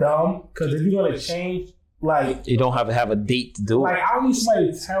just dumb. Because if you're gonna change, like you don't have to have a date to do it. Like I need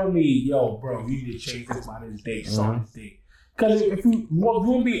somebody to tell me, yo, bro, you need to change this by this date, start this date. Because if you want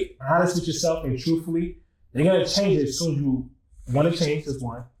to be honest with yourself and truthfully, you're gonna change it as soon as you want to change. That's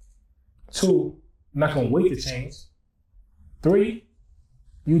 1. 2, you're not gonna wait to change. 3,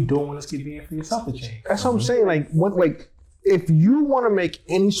 you don't want to keep being for yourself to change. That's what I'm saying. Like if you want to make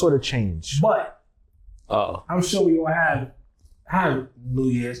any sort of change, but I'm sure we all have New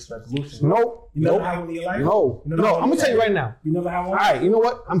Year's resolutions. Nope. You never have one in your life? No. I'm gonna tell you right now. You never have one? All right, you know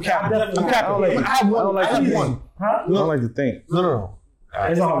what? I'm capping. I have one. I have one. Huh? I don't like to think. No.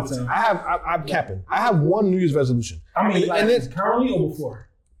 It's all the time. I'm capping. I have one New Year's resolution. I mean, and it's currently or before?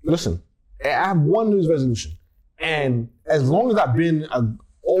 Listen, I have one New Year's resolution. And as long as I've been an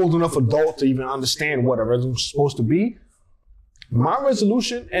old enough adult to even understand what a resolution is supposed to be, my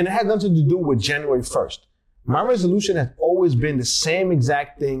resolution, and it has nothing to do with January 1st. My resolution has always been the same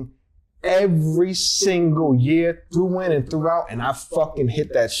exact thing every single year, through in and throughout, and I fucking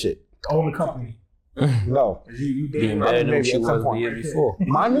hit that shit. Own the company. No. You did being better than she was the year before.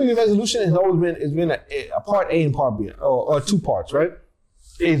 My New Year's resolution has always been a part A and part B, or 2 parts, right?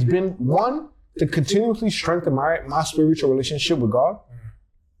 It's been 1, to continuously strengthen my spiritual relationship with God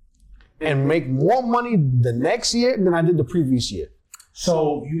and make more money the next year than I did the previous year.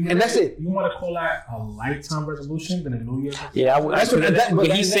 So that's it. You want to call that a lifetime resolution than a New Year's resolution? Yeah, but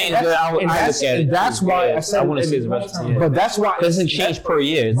he's saying that I look at it. That's why I said I want to say it's resolution. But that's why it doesn't change per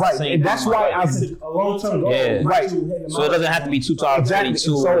year. It's right. And that's why a long-term goal. Yeah. Right. So it doesn't have to be 2022.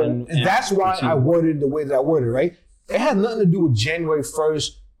 So that's why I worded the way that I worded, right? It had nothing to do with January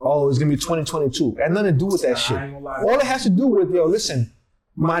 1st. Oh, it's gonna be 2022. It had nothing to do with that shit. All it has to do with, yo, listen,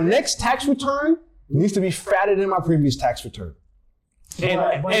 my next tax return needs to be fatter than my previous tax return. And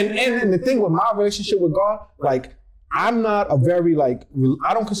the thing with my relationship with God, like, I'm not a very, like,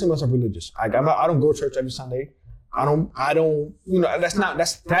 I don't consider myself religious. Like, I don't go to church every Sunday. I don't, that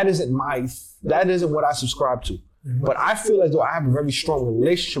isn't what I subscribe to. Mm-hmm. But I feel as though I have a very strong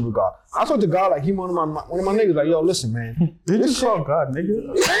relationship with God. I talk to God like he one of my niggas, like, yo, listen, man. Did you call God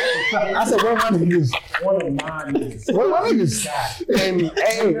nigga? I said, one of my niggas. One of my niggas. One of my niggas. And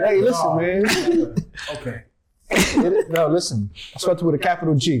hey, listen, man. Okay. No, listen. I started with a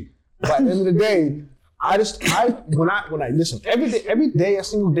capital G. But at the end of the day, when I listen, every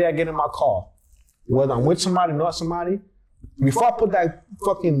single day I get in my car, whether I'm with somebody or not somebody, before I put that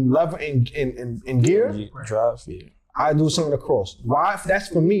fucking lever in gear, Drive, yeah. I do something across. Why? That's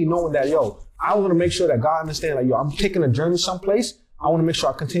for me, knowing that, yo, I want to make sure that God understands, like, yo, I'm taking a journey someplace. I want to make sure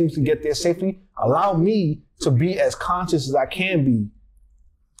I continue to get there safely. Allow me to be as conscious as I can be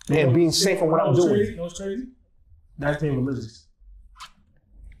and being safe in what I'm doing. You know what's crazy? That's being religious.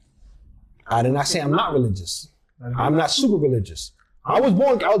 I did not say I'm not religious. I'm not super religious. I was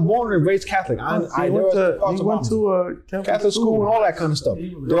born and raised Catholic. I went to Catholic school and all that kind of stuff.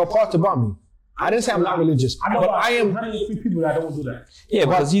 There are parts about me. I didn't say I'm not religious, but I am. People that don't do that. Yeah,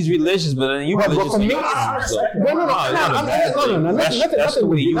 because he's religious, but then you religious. For me,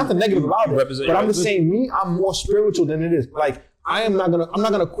 nothing negative about it. But I'm just saying, I'm more spiritual than it is. Like, I'm not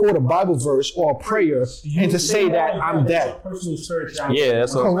gonna quote a Bible verse or a prayer and to say that I'm that. Personal search. Yeah,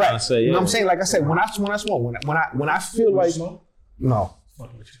 that's what I'm trying to say. Yeah. You know what I'm saying? Like I said, when I smoke, when I feel like no,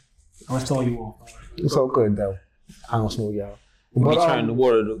 I'm telling you all. It's so good though. I don't smoke, y'all. But trying the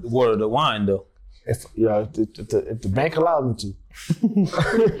water, the wine though. If the bank allows me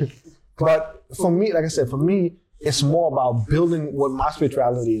to. But for me, like I said, it's more about building what my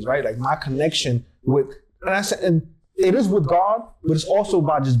spirituality is, right? Like my connection with, and it is with God, but it's also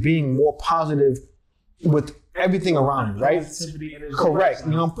about just being more positive with everything around me, right? Correct.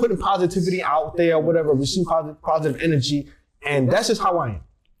 You know, I'm putting positivity out there, whatever, receive positive energy, and that's just how I am.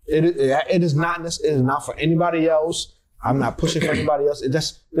 It is not for anybody else. I'm not pushing for anybody else.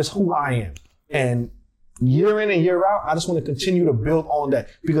 That's who I am. And year in and year out, I just want to continue to build on that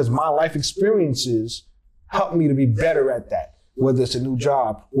because my life experiences help me to be better at that. Whether it's a new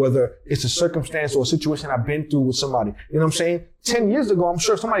job, whether it's a circumstance or a situation I've been through with somebody. You know what I'm saying? 10 years ago, I'm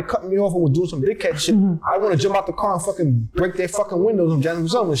sure somebody cut me off and was doing some dickhead shit. I want to jump out the car and fucking break their fucking windows and jam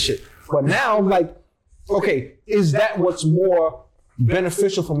them and shit. But now I'm like, okay, is that what's more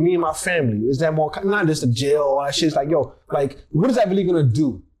beneficial for me and my family? Is that more, not just a jail or that shit? It's like, yo, like, what is that really going to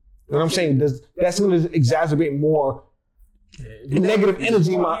do? You know what I'm saying? That's going to exacerbate more negative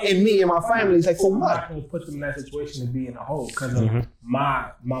energy in me and my family. It's like, for what? I'm not going to put them in that situation to be in a hole because of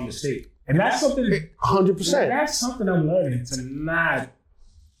my mistake. And that's something, 100%. That's something I'm learning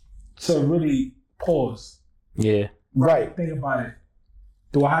to really pause. Yeah. Right. Think about it.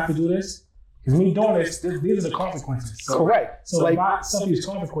 Do I have to do this? Because me doing this, these are the consequences. So, correct. So like, if I suffer these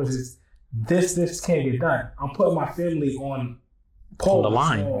consequences, this can't get done. I'm putting my family on pause. On the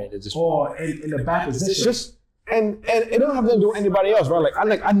line, or, right? Or in the back position. And it don't have to do with anybody else, right?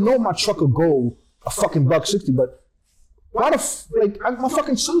 I know my truck will go a fucking $160, but why my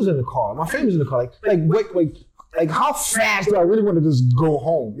fucking son's in the car, my family's in the car. Like how fast do I really want to just go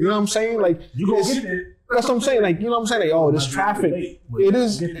home? You know what I'm saying? Like you gonna get there. That's what I'm saying. Like, you know what I'm saying? Like, oh, this traffic. It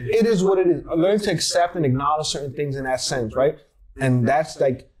is what it is. Learn to accept and acknowledge certain things in that sense, right? And that's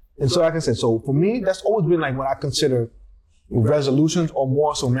like, and so like I said, so for me, that's always been like what I consider resolutions or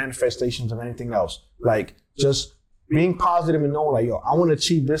more so manifestations of anything else. Like just being positive and knowing like, yo, I want to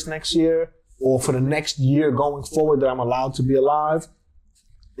achieve this next year or for the next year going forward that I'm allowed to be alive.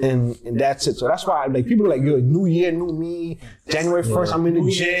 And that's it. So that's why like people are like, yo, new year, new me, January 1st, I'm in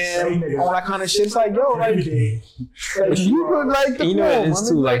the gym, all that kind of shit. It's like, yo, like you could like the you know what it is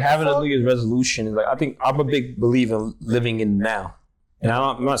too, like having a New Year's resolution is like, I think I'm a big believer in living in now. And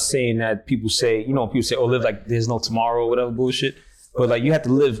I'm not saying that people say, people say, oh, live like there's no tomorrow or whatever bullshit. But like you have to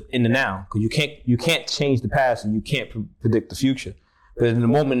live in the now because you can't change the past and you can't predict the future. But in the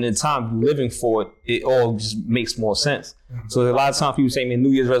moment in time you're living for it, it all just makes more sense. So a lot of times people say, man,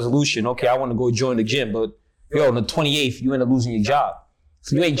 New Year's resolution, okay, I want to go join the gym, but yo, on the 28th, you end up losing your job.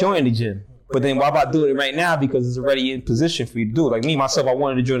 So you ain't joining the gym. But then why about doing it right now? Because it's already in position for you to do it. Like me, myself, I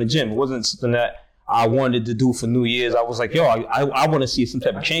wanted to join the gym. It wasn't something that I wanted to do for New Year's. I was like, yo, I want to see some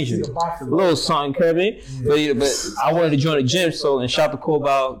type of change in it. A little something, Kirby. But I wanted to join the gym, and shout to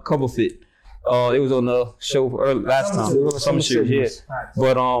Cobalt CoverFit. It was on the show last time. Some shit, yeah.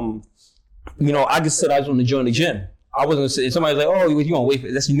 But I just said I just want to join the gym. I wasn't gonna say, somebody's like, oh, you gonna wait for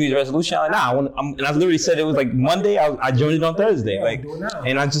that's your New Year's resolution? I'm like, nah, and I literally said it was like Monday. I joined it on Thursday, like,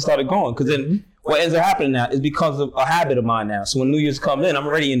 and I just started going because then what ends up happening now is because of a habit of mine now. So when New Year's comes in, I'm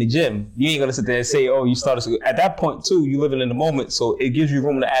already in the gym. You ain't gonna sit there and say, oh, you started. At that point too, you living in the moment, so it gives you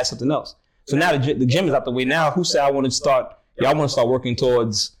room to add something else. So now the gym is out the way. Now who said I want to start? Yeah, I want to start working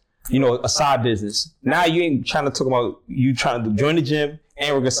towards a side business. Now you ain't trying to talk about you trying to join the gym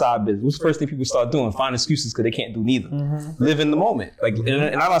and work a side business. What's the first thing people start doing? Find excuses because they can't do neither. Live in the moment. Like, and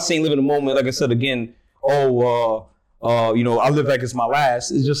I'm not saying live in the moment. Like I said again, I live like it's my last.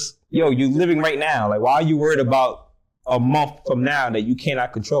 It's just, you're living right now. Like, why are you worried about a month from now that you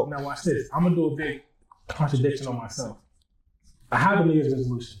cannot control? Now watch this. I'm gonna do a big contradiction on myself. I have a New Year's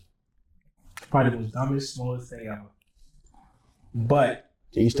resolution. Probably the most dumbest, smallest thing ever. But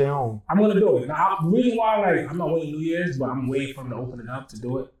you stay home. I'm gonna do it. Now, the reason why, like, I'm not waiting New Year's, but I'm waiting for them to open it up to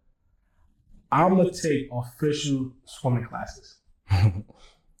do it. I'm gonna take official swimming classes.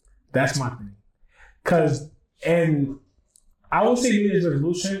 That's my thing. And I won't say New Year's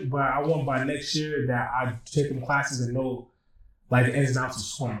resolution, but I want by next year that I take them classes and know like the ins and outs of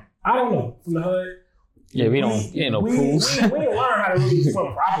swimming. I don't know from the hood. Yeah, we ain't no pools. We didn't learn how to really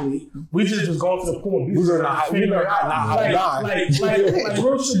swim properly. We just going to the pool and we learn how to dive. Like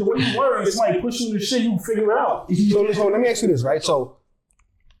real shit, the way you learn, it's like pushing the shit, you figure it out. So let me ask you this, right? So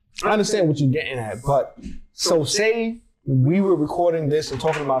I understand what you're getting at, but so say we were recording this and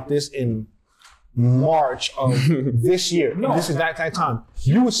talking about this in March of this year. No. This is that time.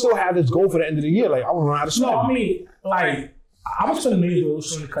 You would still have this goal for the end of the year. Like, I want to learn how to swim. No, I mean, like, I'm going to spend a million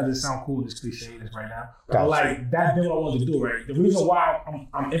dollars because it sounds cool, this cliche is right now. But like, that's been what I wanted to do, right? The reason why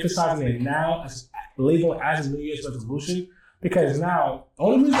I'm emphasizing it now, as labeling as a New Year's resolution, because now, the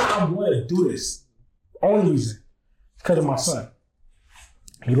only reason I want to do this, only reason, because of my son.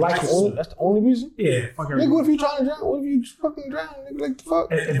 He likes it. That's the only reason? Yeah. Nigga, what if you trying to drown? What if you just fucking drown? Nigga, like the fuck?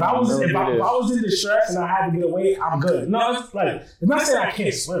 If I was in distress and I had to get away, I'm good. No, it's like, it's not saying I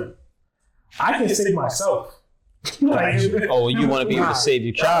can't swim. I can save myself. Like, oh, you want to be able to save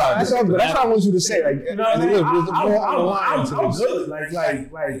your child? That's what I want you to say. Like, I'm good. Like,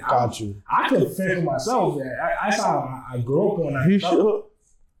 got you. I could fend for myself. That's how I grew up on that. You sure?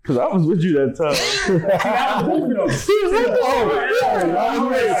 Because I was with you that time. That was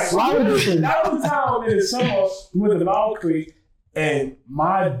the time in the summer we went to Long Creek and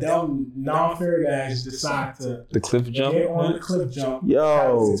my dumb non-fair guys decided to the cliff jump. Get on the cliff jump.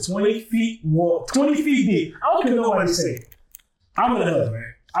 Yo. 20 feet deep. I don't care what nobody say. I'm in the hood,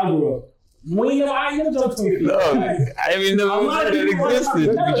 man. I grew up. I ain't never jumped 20 feet. No, I didn't even know that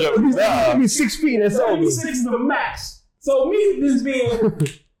existed. You be 6 feet. That's all. 36 is the max. So me just being...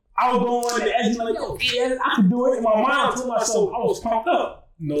 I was going on the edge like, yo, yeah, I could do it. In my mind, I told myself I was pumped up.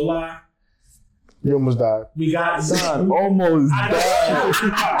 No lie. You almost died. We got it done. Almost died.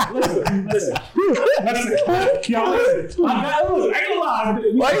 Listen. Y'all listen. I ain't gonna lie.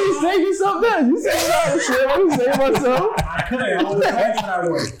 Why you say yourself that? You say that shit. I was saying myself. I couldn't. I was asking that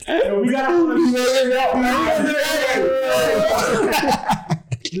way. Yo, we got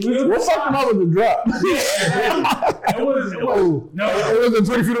What's talking about with the drop? It wasn't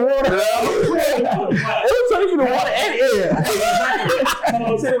 20 feet of water. It was 20 feet of water and air. So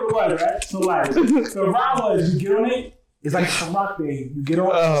I'll tell you what, right? So like, the ride was, you get on it, it's like a rock thing. You get on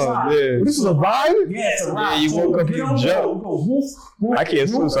the side. Man. This is a ride? Yeah, it's a ride. Yeah, you woke up, you jump. Woof, I can't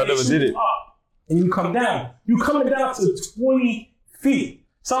swim, so I never did it. And you come down. You coming down to 20 feet.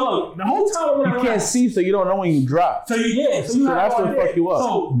 So look, the whole time you can't see, so you don't know when you drop. So that's what fuck you up.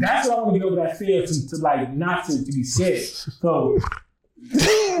 So that's what I want to get over that fear to like not to be scared. So my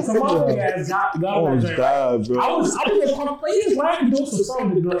thing has got bro. I was just pumped. He was laughing doing some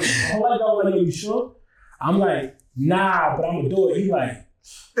something. Like, oh, like, you sure? I'm like, nah, but I'm gonna do it. He like,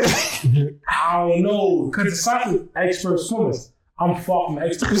 I don't know, because it's like expert swimmers. I'm far from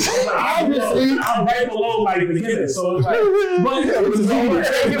expert. Obviously, I'm right below like beginner. So it's like, but it's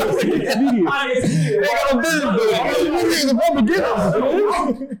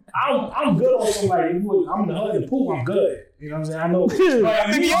I'm good on some like, I'm the hood and pool. I'm good. You know what I'm saying? I know. I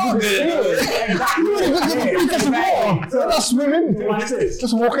think you're good. So not swimming. Watch this.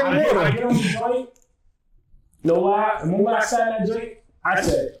 Just walking in the water. I get on the joint. No lie. The moment I sat in that joint, I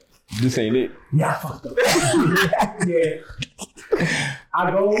said, this ain't it. Yeah, I fucked up. Yeah.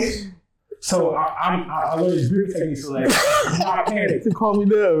 I go, so I learned this breathing technique, so like, I panic. To calm me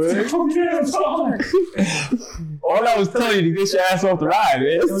down, man. All I was telling you to get your ass off the ride,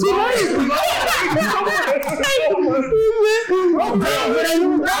 man. It's too late.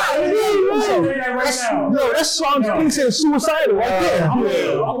 No, that's Sean Kingston suicidal right there. I'm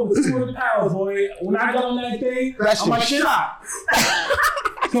with 200 pounds, boy. When I got on that thing, I'm like, shot.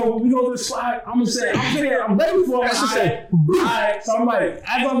 So we go to the slide. I'm there. I'm ready for it. Alright. So I'm like,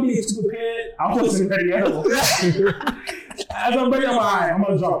 as I'm being too prepared, I wasn't ready at all. As I'm ready, I'm like, alright, I'm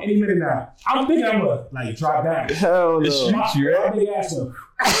gonna drop any minute now. I'm thinking I'm gonna like drop down. Hell no. My big ass up.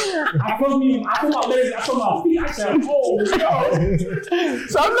 I put my legs, I put my feet. I said, oh, yo.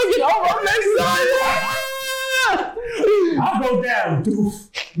 So I'm looking over next time. I go down, dude.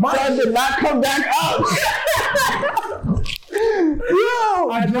 My son did not come back up. Yo,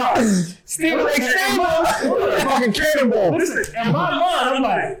 I dropped. Still like fucking cannonball. Listen, in my mind, I'm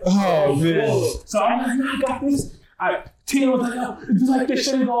like, oh man. So I'm like, nah, I got this. Tina was like, yo, it's like this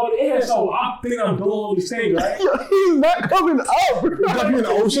shit is all in the air. So I'm thinking I'm doing all these things, right? He's not coming up. He's like you in the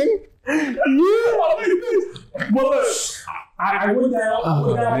ocean? Yeah. Well, look, I went down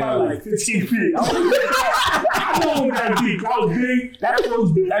probably like 15 feet. I went that deep. I was big. That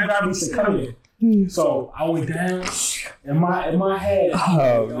was big. That gravity said, come in. So I went down in my head.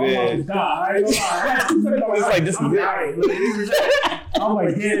 Oh, man. God, it's like, this is it. I'm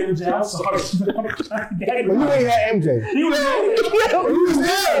like, yeah, MJ, I'm sorry. But you ain't had MJ. He was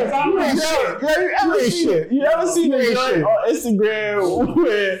there. You ever seen a joint on Instagram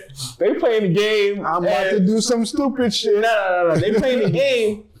where they playing the game? I'm about to do some stupid shit. No. They playing the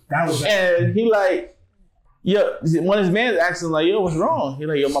game, and he like, yo, one of his mans asking like, yo, what's wrong? He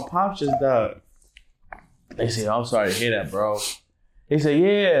like, yo, my pops just died. They say, I'm sorry to hear that, bro. He said,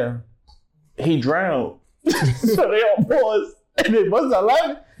 yeah, he drowned. So they all pause. And they must have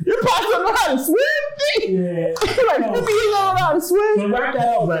laughing. Your pops don't know how to swim? Yeah. Like, you don't know how to swim? So wrap that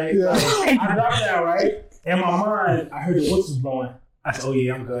up, right? Yeah. I dropped that, right? In my mind, I heard the whistles blowing. I said, oh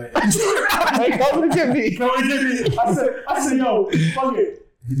yeah, I'm good. Hey, come to get me. I said, yo, fuck it.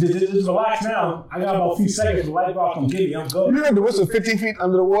 Just relax now. I got about a few seconds. The light bar come get me. I'm good. You heard the whistle 15 feet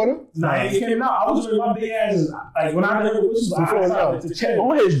under the water? Nah, it came out. I was just my big ass. Like when I heard the whistles, I started to chill.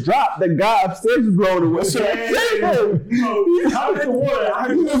 On his drop, the guy upstairs is blowing the whistle. I heard the water. I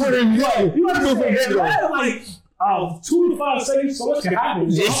heard the whistle. You understand? Like 2 to 5 seconds, so much can happen.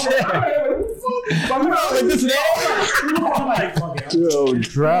 I'm like, fuck it. Yo,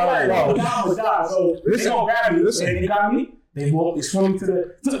 drown. So they gonna grab me. They got me. They swim to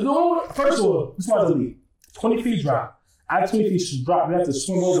the first of all, this was elite. 20 feet drop. At 20 feet drop, you have to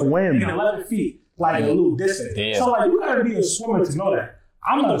swim over 11 feet, like a little distance. Damn. So like you gotta be a swimmer to know that.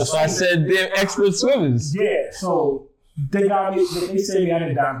 I'm not a swimmer. So I said they're expert swimmers. Yeah, so they got me, they said me I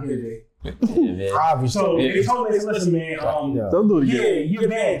didn't down here today. Obviously. So they told me, listen, man, don't do it again. Yeah, you're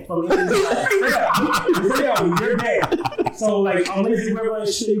bad. You're bad. So like I'm lazy river and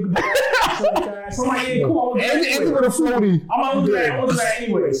shit. So I'm like, yeah, cool. And with a floaty. I'm gonna do that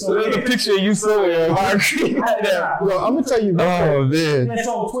anyway. So there's a picture of you somewhere. Yo, I'm gonna tell you. Oh man. Yeah,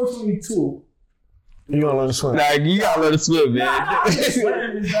 so 2022. You gonna learn to swim? Nah, you gotta learn to swim, man.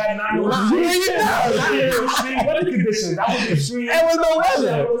 Weather conditions. That was extreme. There was no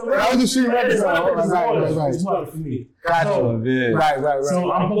weather. That was extreme weather. Right. It's water for me. Gotcha. Right.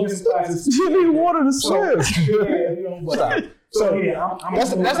 So I'm booking classes. You need water to swim. So yeah,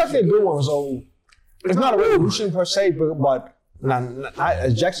 that's actually a good one. So it's not a revolution per se, but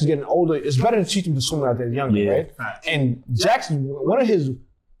as Jackson's getting older, it's better to teach him to swim out there younger, right? And Jackson, one of his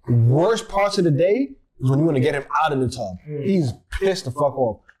worst parts of the day is when you want to get him out of the tub. He's pissed the fuck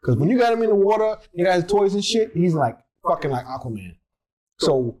off. Because when you got him in the water, you got his toys and shit, he's like fucking like Aquaman.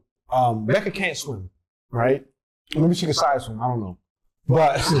 So Becca can't swim, right? Maybe she can side swim, I don't know.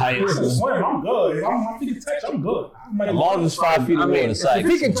 But I'm good. If I'm feet can touch, I'm good. As long as it's 5 feet away in the side.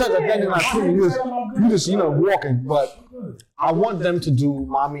 If he can touch it, then like you just walking. But I want them to do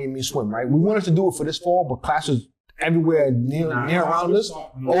Mommy and Me Swim, right? We wanted to do it for this fall, but classes everywhere near around us,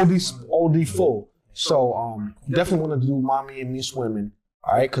 OD full. So definitely want to do Mommy and Me Swimming.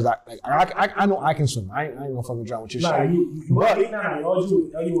 All right, because I know I can swim. I ain't gonna fucking drown with your shit. But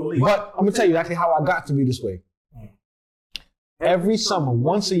I'm gonna tell you exactly how I got to be this way. Every summer,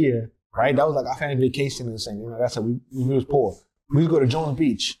 once a year, right? That was like our family vacation and thing. Like I said, we was poor. We used to go to Jones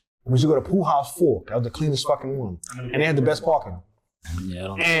Beach. We used to go to Pool House 4. That was the cleanest fucking one, and they had the best parking.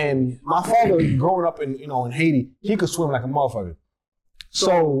 Yeah, and my father, growing up in Haiti, he could swim like a motherfucker.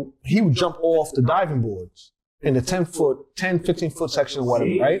 So he would jump off the diving boards in the 10, 15 foot section or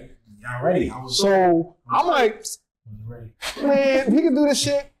whatever, right? Y'all ready? So I'm like, man, he can do this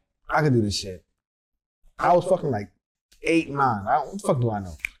shit. I can do this shit. I was fucking like 8, 9. What the fuck do I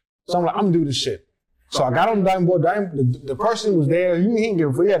know? So I'm like, I'm gonna do this shit. So I got on the diving board. The person was there. He didn't give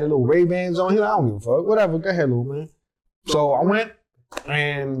a fuck. He had the little Ray-Bans on. He like, I don't give a fuck. Whatever. Go ahead, little man. So I went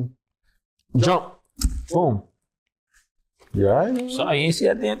and jumped. Boom. You all right? So you ain't see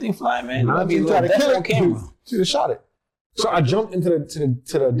that damn thing flying, man? Nah, Be try to kill on camera. Should have shot it. So I jumped into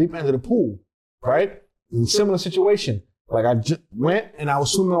the deep end of the pool, right? In a similar situation. Like I went and I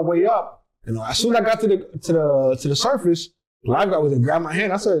was swimming my way up. As soon as I got to the surface, the lifeguard was there, grabbed my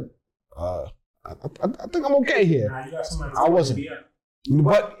hand. I said, I think I'm okay here. I wasn't.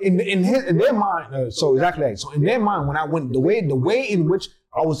 But in their mind, so exactly that. So in their mind, when I went, the way in which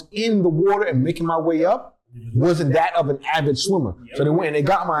I was in the water and making my way up wasn't that of an avid swimmer. So they went and they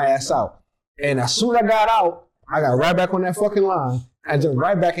got my ass out. And as soon as I got out, I got right back on that fucking line and jumped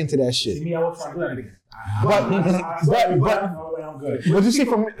right back into that shit. But you see,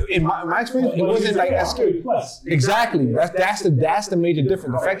 from in my experience, it wasn't like that scary. Exactly. That's the major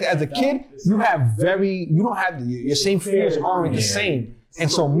difference. The fact that as a kid, you don't have your same fears aren't the same And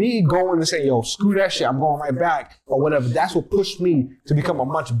so me going and saying, yo, screw that shit, I'm going right back or whatever, that's what pushed me to become a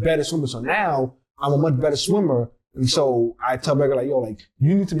much better swimmer. So now I'm a much better swimmer. And so I tell Becca, like, yo, like,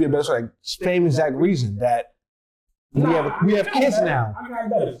 you need to be a better swimmer. Like, same exact reason that we have kids now. I got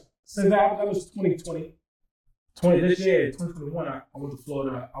better. Since that was 2020. This year, 2021, I went to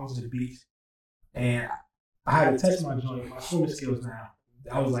Florida. I was at the beach. And I had to test my joint, my swimming skills now.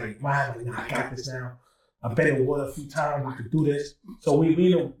 I was like, wow, I got this now. I've been in the water a few times. I could do this. So we in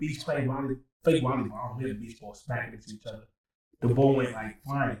the beach playing fake volleyball. We had the beach ball smacking into each other. The ball went like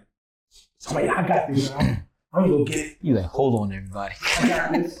flying. So I'm like, I got this. I'm gonna go get it. You like, hold on, everybody. I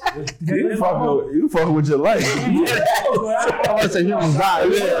got this. You fucking with your life. I want to say, you almost died.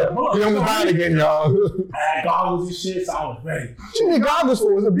 You almost died again, y'all. I had goggles and shit, so I was ready. What you need goggles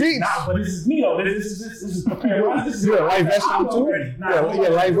for? It was a beach. Nah, but this is me though. This is prepared. This is You got a life vest on too?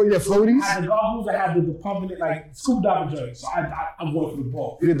 Your floaties? I had the goggles. I had the pumping it like scuba diving joint. So I'm going for the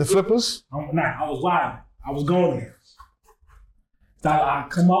ball. You did the flippers? I was wild. I was going there. So I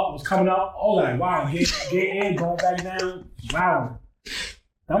was coming up, all that. Wow, get in, going back down. Wow.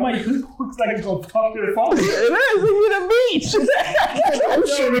 That might looks like it's gonna pop your phone. It is. We're in the beach. I'm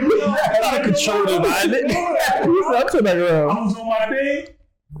sure I'm controlling behind it. I was on my thing.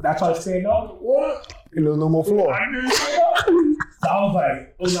 That's why I said no. What? There was no more floor. So I was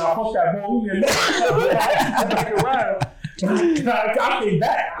like, oh no, I pushed that ball. I came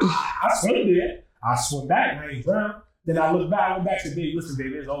back. I swam there. I swam back and I ain't drowned. Then I looked back, I went back to baby, listen,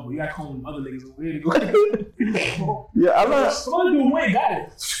 baby, it's over. You gotta call them other niggas over here to go. Yeah, I learned. Some dude went got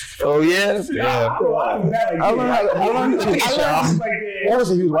it. Oh yeah. I What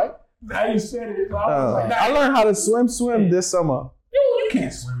he was white? How you said it? I learned how to swim this summer. You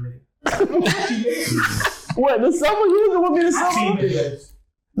can't swim it. What, the summer? You was with me the summer?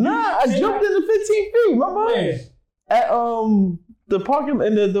 Nah, I jumped in the 15 feet, remember? At the parking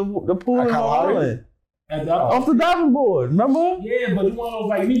in the pool in Long Island. Off the diving board, remember? Yeah, but you want to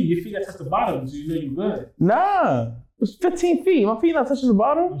like me, your feet touch the bottom, so you know you're good. Nah, it was 15 feet. My feet not touching the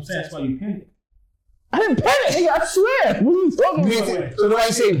bottom. I'm saying that's why you pinned it. I didn't pin it, nigga, I swear. What are you talking about? So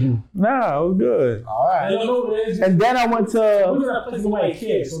nobody saved you? Nah, it was good. All right. And then I went to... We got to play somebody a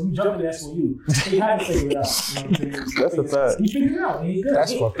kid, so you jumped in, that's for you. He had to figure it out. You know what I'm saying? That's a fact. He figured it out. He good.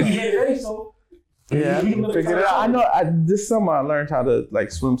 That's fucked up. He had it ready, so... Yeah, figured it out. I know. This summer I learned how to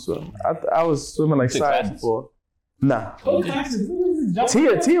like swim. I was swimming like side before. Nah.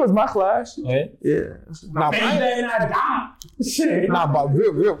 Tia was my class. Yeah. Nah, but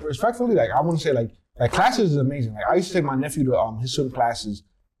real respectfully, like I want to say, like classes is amazing. Like I used to take my nephew to his swim classes,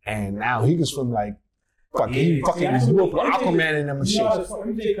 and now he can swim like he fucking blew up Aquaman in them and shit.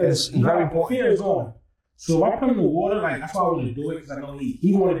 It's very important. Fear is gone. So if I put him in the water, like that's why I want to do it because I know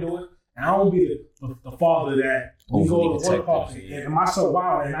he want to do it. And I don't be the father that we go to the water park and my son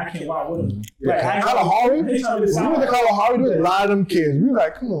wild and I can't wild with him. Like Kalahari, we went to Kalahari with a lot of them kids. We were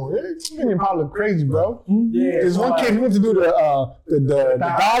like, come on, you're probably crazy, bro. Yeah, there's one kid who went to do the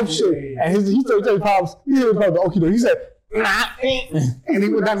dive shit, and he told his pops, he said he said, nah, and he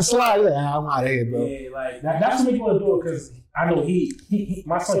went down the slide. He's like, I'm out of here, bro. Yeah, like that's what make me want to do it because I know he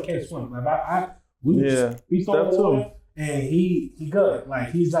my son can't swim. Like we throw him water. And he good.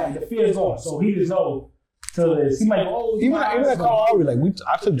 Like he's like the fear is gone. So he just know till this. He might go, even at Kalahari, like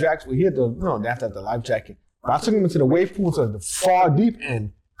I took Jackson, he had the they have to have the life jacket. But I took him into the wave pool to the far deep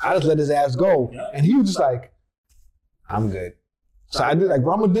end. I just let his ass go. And he was just like, I'm good. So I did like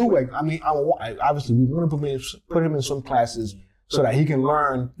what I'm gonna do, like obviously we want to put him in some classes so that he can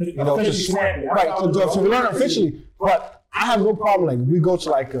learn, to swim. Right, to learn officially. But I have no problem, like we go to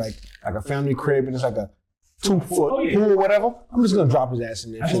like a family crib and it's like a 2-foot pool or whatever, I'm just gonna drop his ass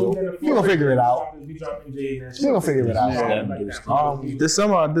in there. So he's gonna figure it out. He's gonna figure it out. This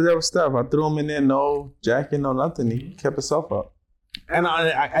summer I did that with Steph. I threw him in there, no jacket, no nothing. He kept himself up. And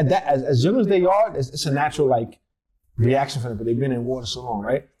as young as they are, it's a natural like reaction for them, but they've been in water so long,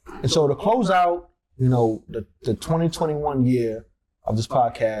 right? And so to close out, the 2021 year of this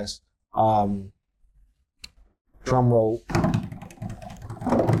podcast, drum roll.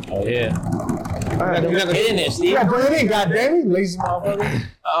 Oh yeah. All right, get in there, Steve. Yeah, bring it in, goddamn, lazy motherfucker.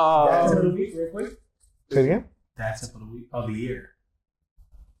 That's of the week, real quick. Say it again. That's of the week of the year.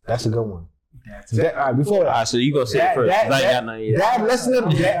 That's a good one. All right, before that. So you go say it first. Dad, listen to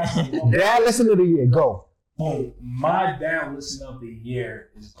the year. Go. Oh, my dad listen of the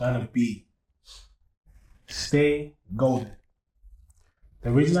year is gonna be Stay Golden.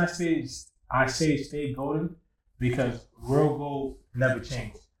 The reason I say stay golden because real gold never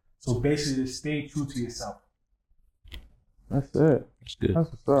changes. So basically, stay true to yourself. That's it. That's good. That's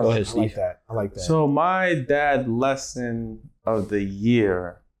what's up. Go ahead, I like Steve. that. I like that. So my dad lesson of the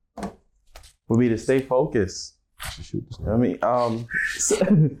year would be to stay focused. I mean,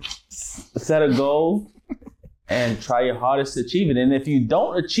 set a goal and try your hardest to achieve it. And if you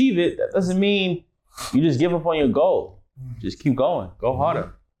don't achieve it, that doesn't mean you just give up on your goal. Just keep going. Go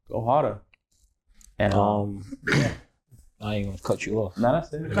harder. Go harder. And I ain't gonna cut you off. no,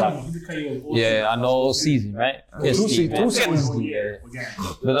 that's it. Yeah, I know season, right? Yeah, Two Steve, man. seasons. Yeah.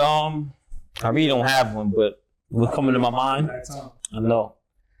 But I really don't have one, but what coming to my mind, I know.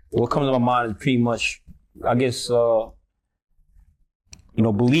 What comes to my mind is pretty much, I guess,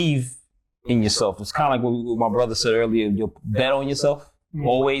 believe in yourself. It's kind of like what my brother said earlier. You bet on yourself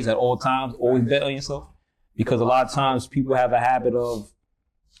always, at all times. Always bet on yourself, because a lot of times people have a habit of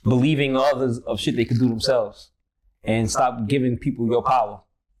believing others of shit they could do themselves, and stop giving people your power,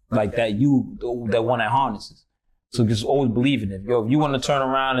 like that one that harnesses. So just always believe in it. Yo, if you want to turn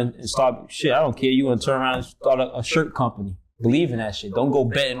around and start shit, I don't care. You want to turn around and start a shirt company. Believe in that shit. Don't go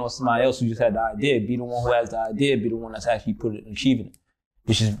betting on somebody else who just had the idea. Be the one who has the idea. Be the one that's actually put it and achieving it.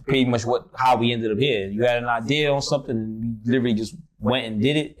 Which is pretty much how we ended up here. You had an idea on something, and we literally just went and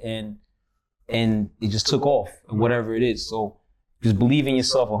did it, and it just took off, whatever it is. So just believe in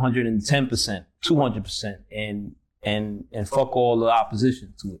yourself 110%, 200%, and fuck all the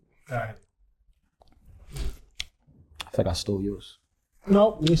opposition to it. Right. I think I stole yours.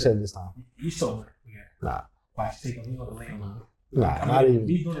 Nope, you said this time. You stole it. Yeah. Nah. Why take on the land? Nah, not even.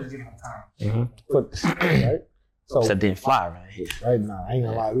 We doing this getting time. But, right? So, That didn't fly right here. right now, I ain't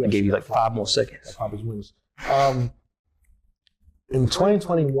gonna lie. I gave you like 5 more seconds. Papa's wings. In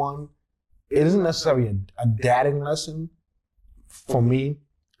 2021, it isn't necessarily a dating lesson for me.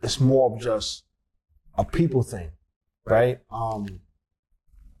 It's more of just a people thing, right?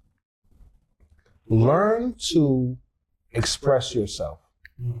 Learn to express yourself.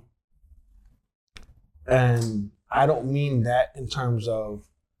 And I don't mean that in terms of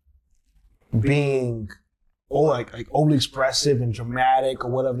being like overly expressive and dramatic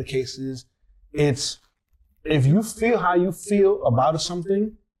or whatever the case is. It's if you feel how you feel about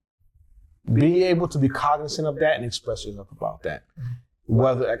something, be able to be cognizant of that and express yourself about that.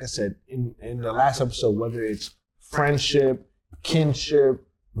 Whether, like I said in the last episode, whether it's friendship, kinship,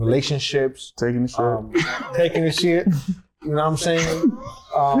 relationships, Taking the shit. taking the shit, you know what I'm saying?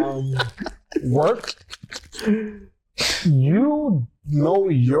 Work. You know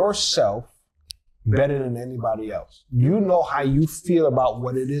yourself better than anybody else. You know how you feel about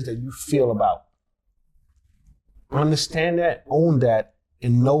what it is that you feel about. Understand that, own that,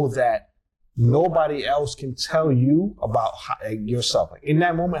 and know that nobody else can tell you about yourself. Like in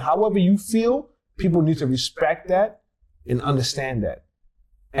that moment, however you feel, people need to respect that and understand that.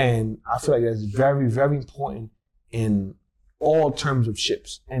 And I feel like that's very, very important in all terms of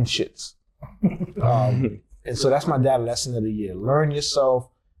ships and shits. And so that's my dad lesson of the year. Learn yourself,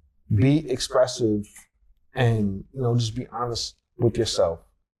 be expressive, and just be honest with yourself.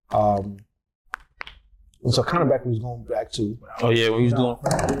 And so kind of back, we was going back to. Oh yeah, what he was doing.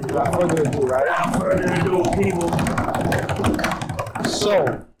 Without further ado, right? Without further ado, people.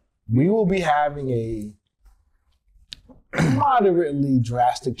 So we will be having a moderately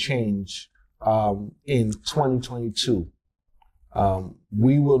drastic change in 2022.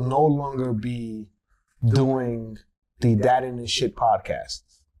 We will no longer be doing the Dad and Shit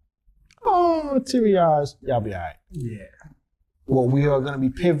podcasts. Oh, teary eyes, y'all be all right. Yeah. What we are going to be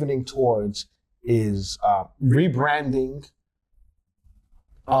pivoting towards is rebranding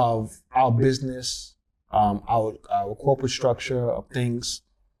of our business, our corporate structure of things,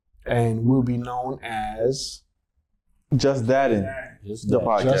 and we'll be known as Just Dadding. The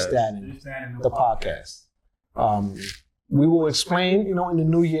podcast. Just Dadding, the podcast. We will explain, in the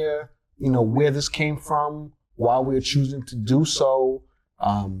new year, where this came from, why we're choosing to do so,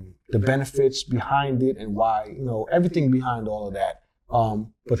 the benefits behind it, and why, everything behind all of that.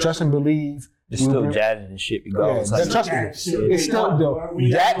 But trust and believe. It's still Dadding and shit regardless. Yeah, trust me. It's still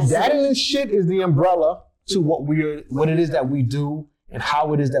Dadding and shit is the umbrella to what it is that we do and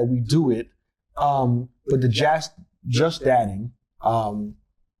how it is that we do it. But the just Dadding,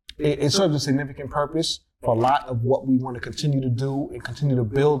 it serves a significant purpose for a lot of what we want to continue to do and continue to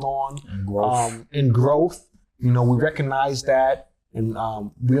build on in growth. We recognize that, and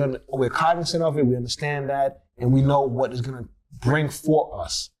we're cognizant of it. We understand that, and we know what is going to bring for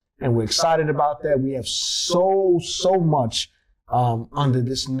us. And we're excited about that. We have so much under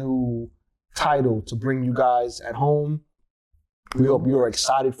this new title to bring you guys at home. We hope you're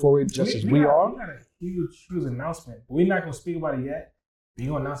excited for it, just as we are. We got a huge announcement. We're not going to speak about it yet. We're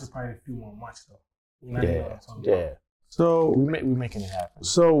going to announce it probably in a few more months, though. Yeah. So we're making it happen.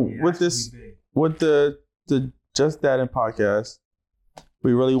 So with the Just Dadding podcast,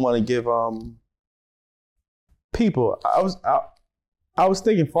 we really want to give people. I was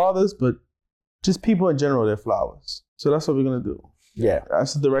thinking fathers, but just people in general, their flowers. So that's what we're gonna do. Yeah,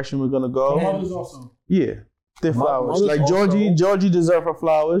 that's the direction we're gonna go. Mothers also. Yeah, their flowers. Like Georgie deserves her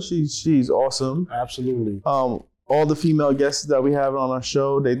flowers. She's awesome. Absolutely. All the female guests that we have on our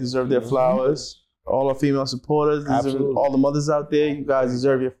show, they deserve their flowers. All our female supporters, all the mothers out there, you guys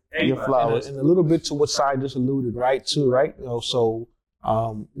deserve your flowers. And a little bit to what Sai just alluded, right? So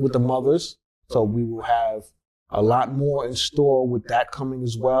with the mothers, so we will have a lot more in store with that coming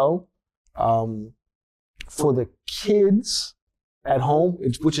as well. For the kids at home,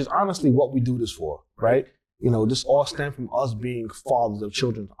 which is honestly what we do this for, right? This all stems from us being fathers of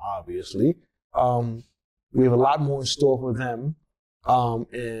children, obviously. We have a lot more in store for them.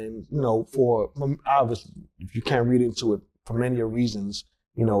 And for obviously, if you can't read into it for many reasons,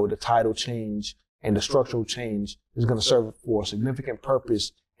 the title change and the structural change is going to serve for a significant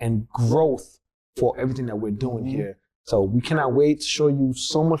purpose and growth for everything that we're doing here. So we cannot wait to show you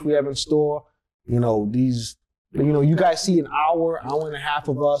so much we have in store. You guys see an hour and a half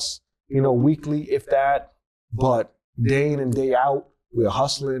of us, weekly, if that, but day in and day out, we're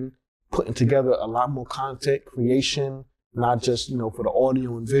hustling, putting together a lot more content creation, not just, for the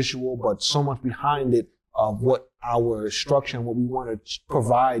audio and visual, but so much behind it of what our structure and what we want to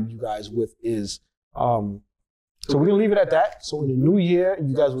provide you guys with is. So we're going to leave it at that. So in the new year,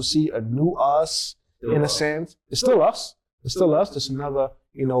 you guys will see a new us in a sense. It's still us. It's still us. Just another,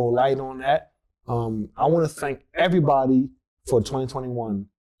 light on that. I want to thank everybody for 2021.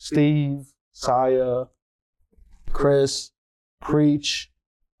 Steve, Saya, Chris, Preach,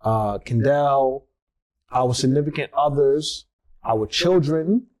 Kendall, our significant others, our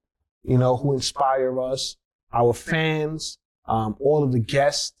children, who inspire us, our fans, all of the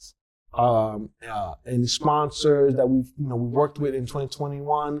guests, and sponsors that we worked with in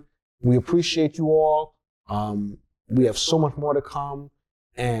 2021. We appreciate you all. We have so much more to come,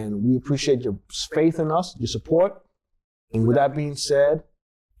 and we appreciate your faith in us, your support. And with that being said,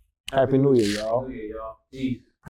 Happy New Year, y'all. New Year, y'all. Peace.